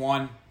Rangers just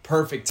won.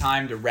 Perfect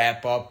time to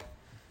wrap up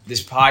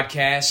this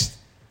podcast.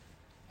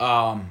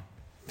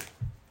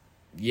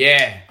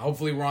 Yeah,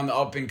 hopefully we're on the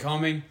up and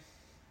coming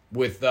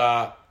with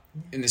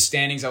in the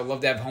standings. I would love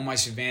to have home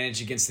ice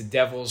advantage against the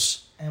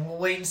Devils. And we'll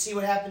wait and see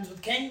what happens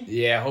with Kane.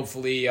 Yeah,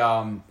 hopefully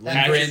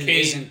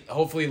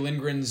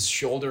Lindgren's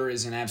shoulder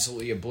isn't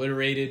absolutely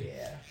obliterated.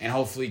 Yeah. And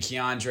hopefully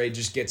Keandre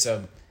just gets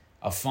a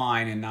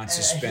fine and not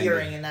suspended. A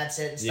hearing and that's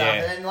it and stuff. Yeah.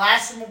 And then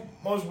last and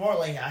most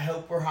importantly, I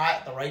hope we're hot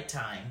at the right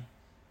time.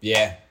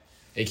 Yeah.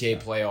 AKA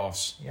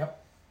playoffs.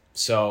 Yep.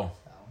 So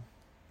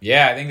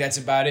yeah, I think that's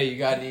about it. You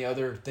got any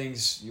other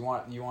things you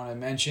want to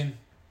mention?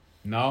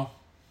 No?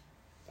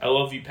 I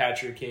love you,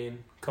 Patrick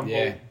Kane. Come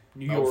home.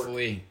 New York.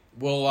 Hopefully.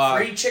 We'll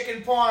free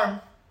chicken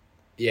parm.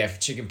 Yeah,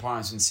 chicken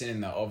parm's been sitting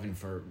in the oven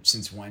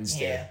since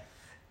Wednesday. Yeah,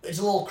 it's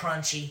a little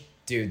crunchy.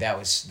 Dude, that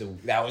was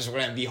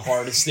one of the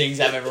hardest things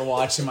I've ever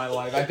watched in my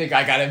life. I think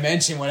I gotta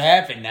mention what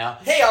happened now.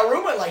 Hey, our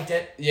roommate liked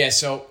it. Yeah,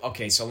 so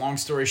long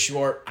story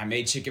short, I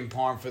made chicken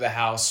parm for the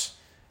house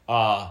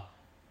on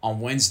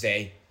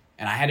Wednesday,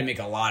 and I had to make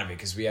a lot of it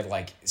because we had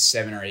like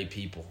 7 or 8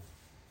 people.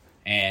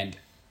 And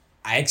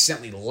I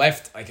accidentally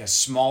left like a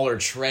smaller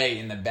tray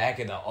in the back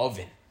of the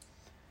oven.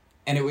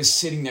 And it was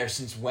sitting there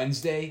since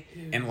Wednesday.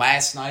 Ew. And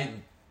last night,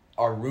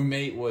 our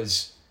roommate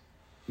was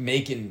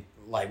making,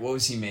 like, what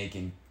was he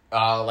making?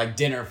 Like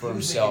dinner for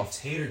himself.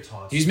 Tater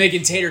tots. He was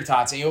making tater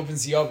tots, and he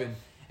opens the oven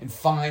and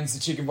finds the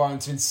chicken parm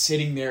that's been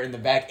sitting there in the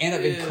back. And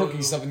I've been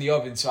cooking stuff in the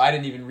oven, so I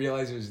didn't even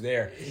realize it was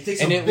there. He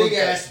takes a big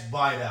ass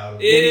bite out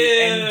of it.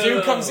 And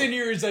dude comes in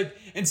here, he's like,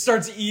 and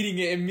starts eating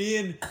it. And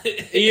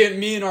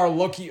me and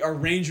our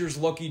Rangers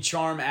Lucky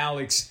Charm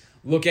Alex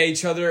look at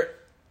each other.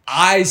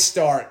 I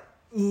start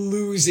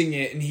losing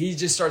it, and he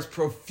just starts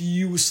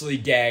profusely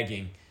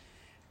gagging.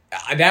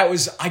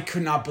 I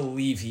could not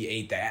believe he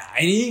ate that.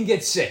 And he didn't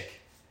get sick.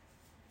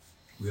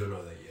 We don't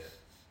know that yet.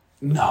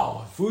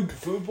 No, food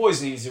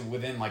poisoning is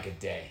within like a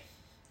day.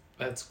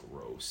 That's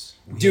gross.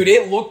 Dude,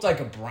 it looked like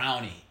a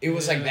brownie. It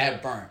was like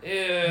that burnt.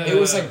 It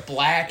was like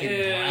black and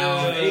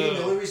brown.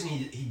 The only reason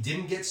he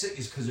didn't get sick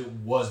is because it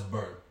was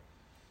burnt.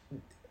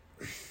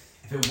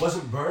 If it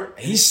wasn't burnt...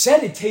 He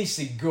said it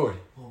tasted good.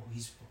 Well,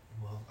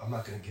 I'm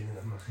not going to get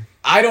into that.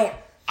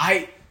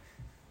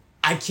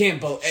 I can't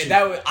believe...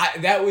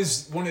 That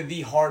was one of the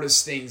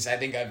hardest things I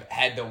think I've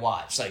had to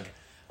watch.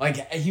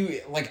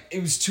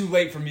 It was too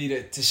late for me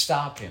to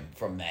stop him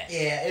from that.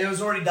 Yeah, it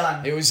was already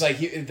done. It was like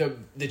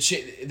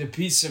the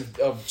piece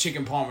of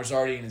chicken parm was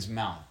already in his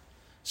mouth.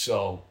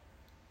 So,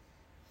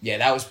 yeah,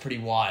 that was pretty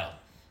wild.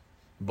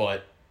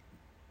 But,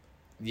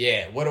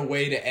 yeah, what a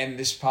way to end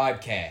this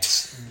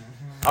podcast.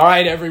 Mm-hmm. All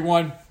right,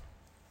 everyone.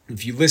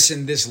 If you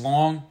listened this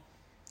long,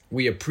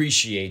 we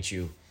appreciate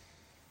you.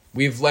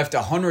 We've left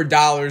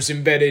 $100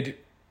 embedded.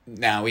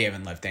 No, we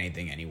haven't left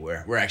anything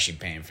anywhere. We're actually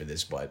paying for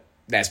this, but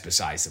that's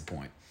besides the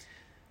point.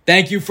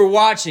 Thank you for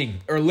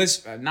watching, or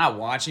not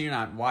watching. You're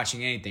not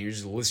watching anything. You're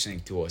just listening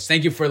to us.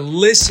 Thank you for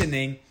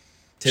listening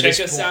to this.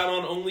 Check us out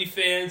on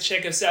OnlyFans.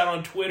 Check us out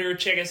on Twitter.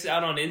 Check us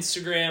out on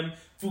Instagram.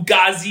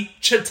 Fugazi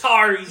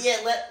Chatari. Yeah,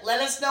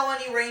 let us know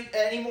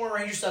any more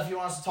Ranger stuff you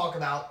want us to talk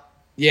about.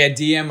 Yeah,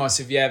 DM us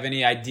if you have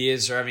any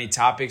ideas or have any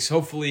topics.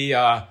 Hopefully,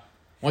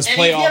 once and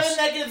playoffs. If you have a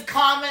negative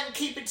comment,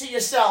 keep it to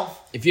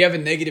yourself. If you have a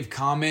negative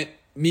comment,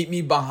 meet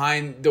me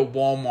behind the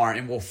Walmart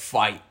and we'll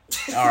fight.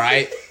 All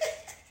right?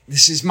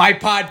 This is my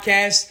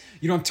podcast.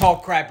 You don't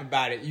talk crap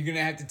about it. You're going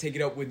to have to take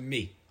it up with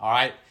me. All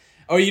right?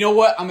 Oh, you know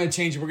what? I'm going to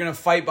change it. We're going to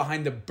fight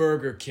behind the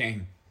Burger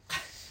King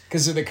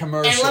because of the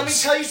commercials. And let me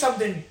tell you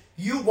something.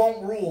 You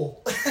won't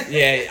rule.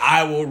 Yeah,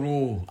 I will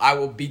rule. I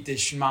will beat the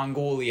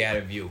schmangoli out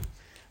of you.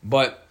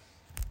 But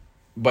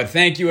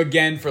thank you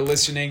again for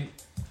listening.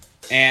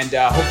 And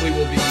hopefully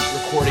we'll be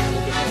recording a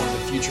little bit more in the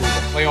future with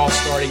the playoffs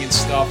starting and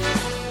stuff.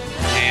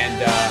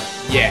 And,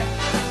 yeah,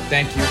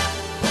 thank you.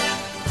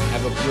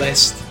 Have a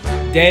blessed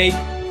day.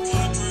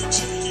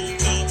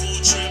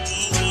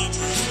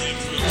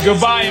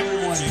 Goodbye,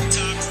 everyone.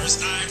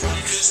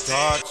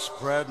 Start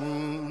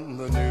spreading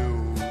the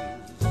news.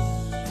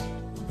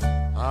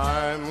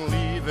 I'm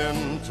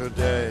leaving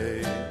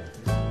today.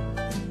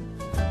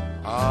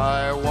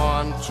 I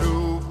want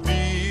to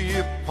be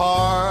a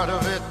part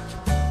of it.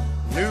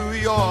 New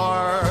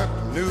York,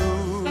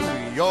 New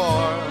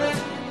York.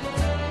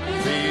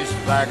 These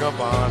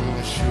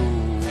vagabond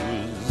shoes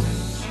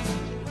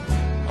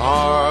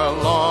are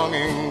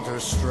longing to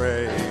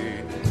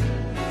stray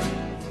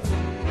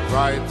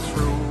right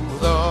through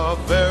the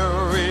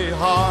very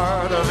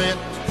heart of it.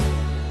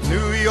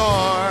 New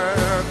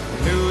York,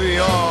 New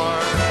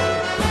York.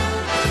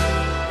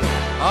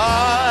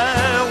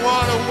 I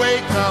want to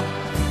wake up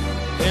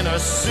in a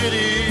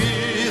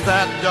city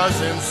that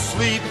doesn't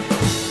sleep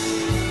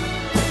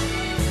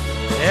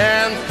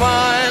and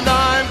find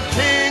I'm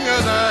king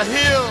of the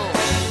hill,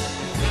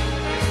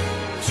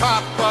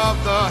 top of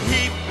the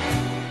heap.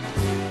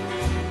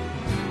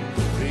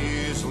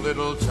 These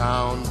little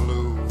town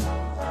blues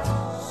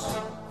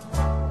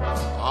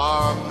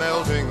are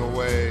melting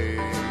away.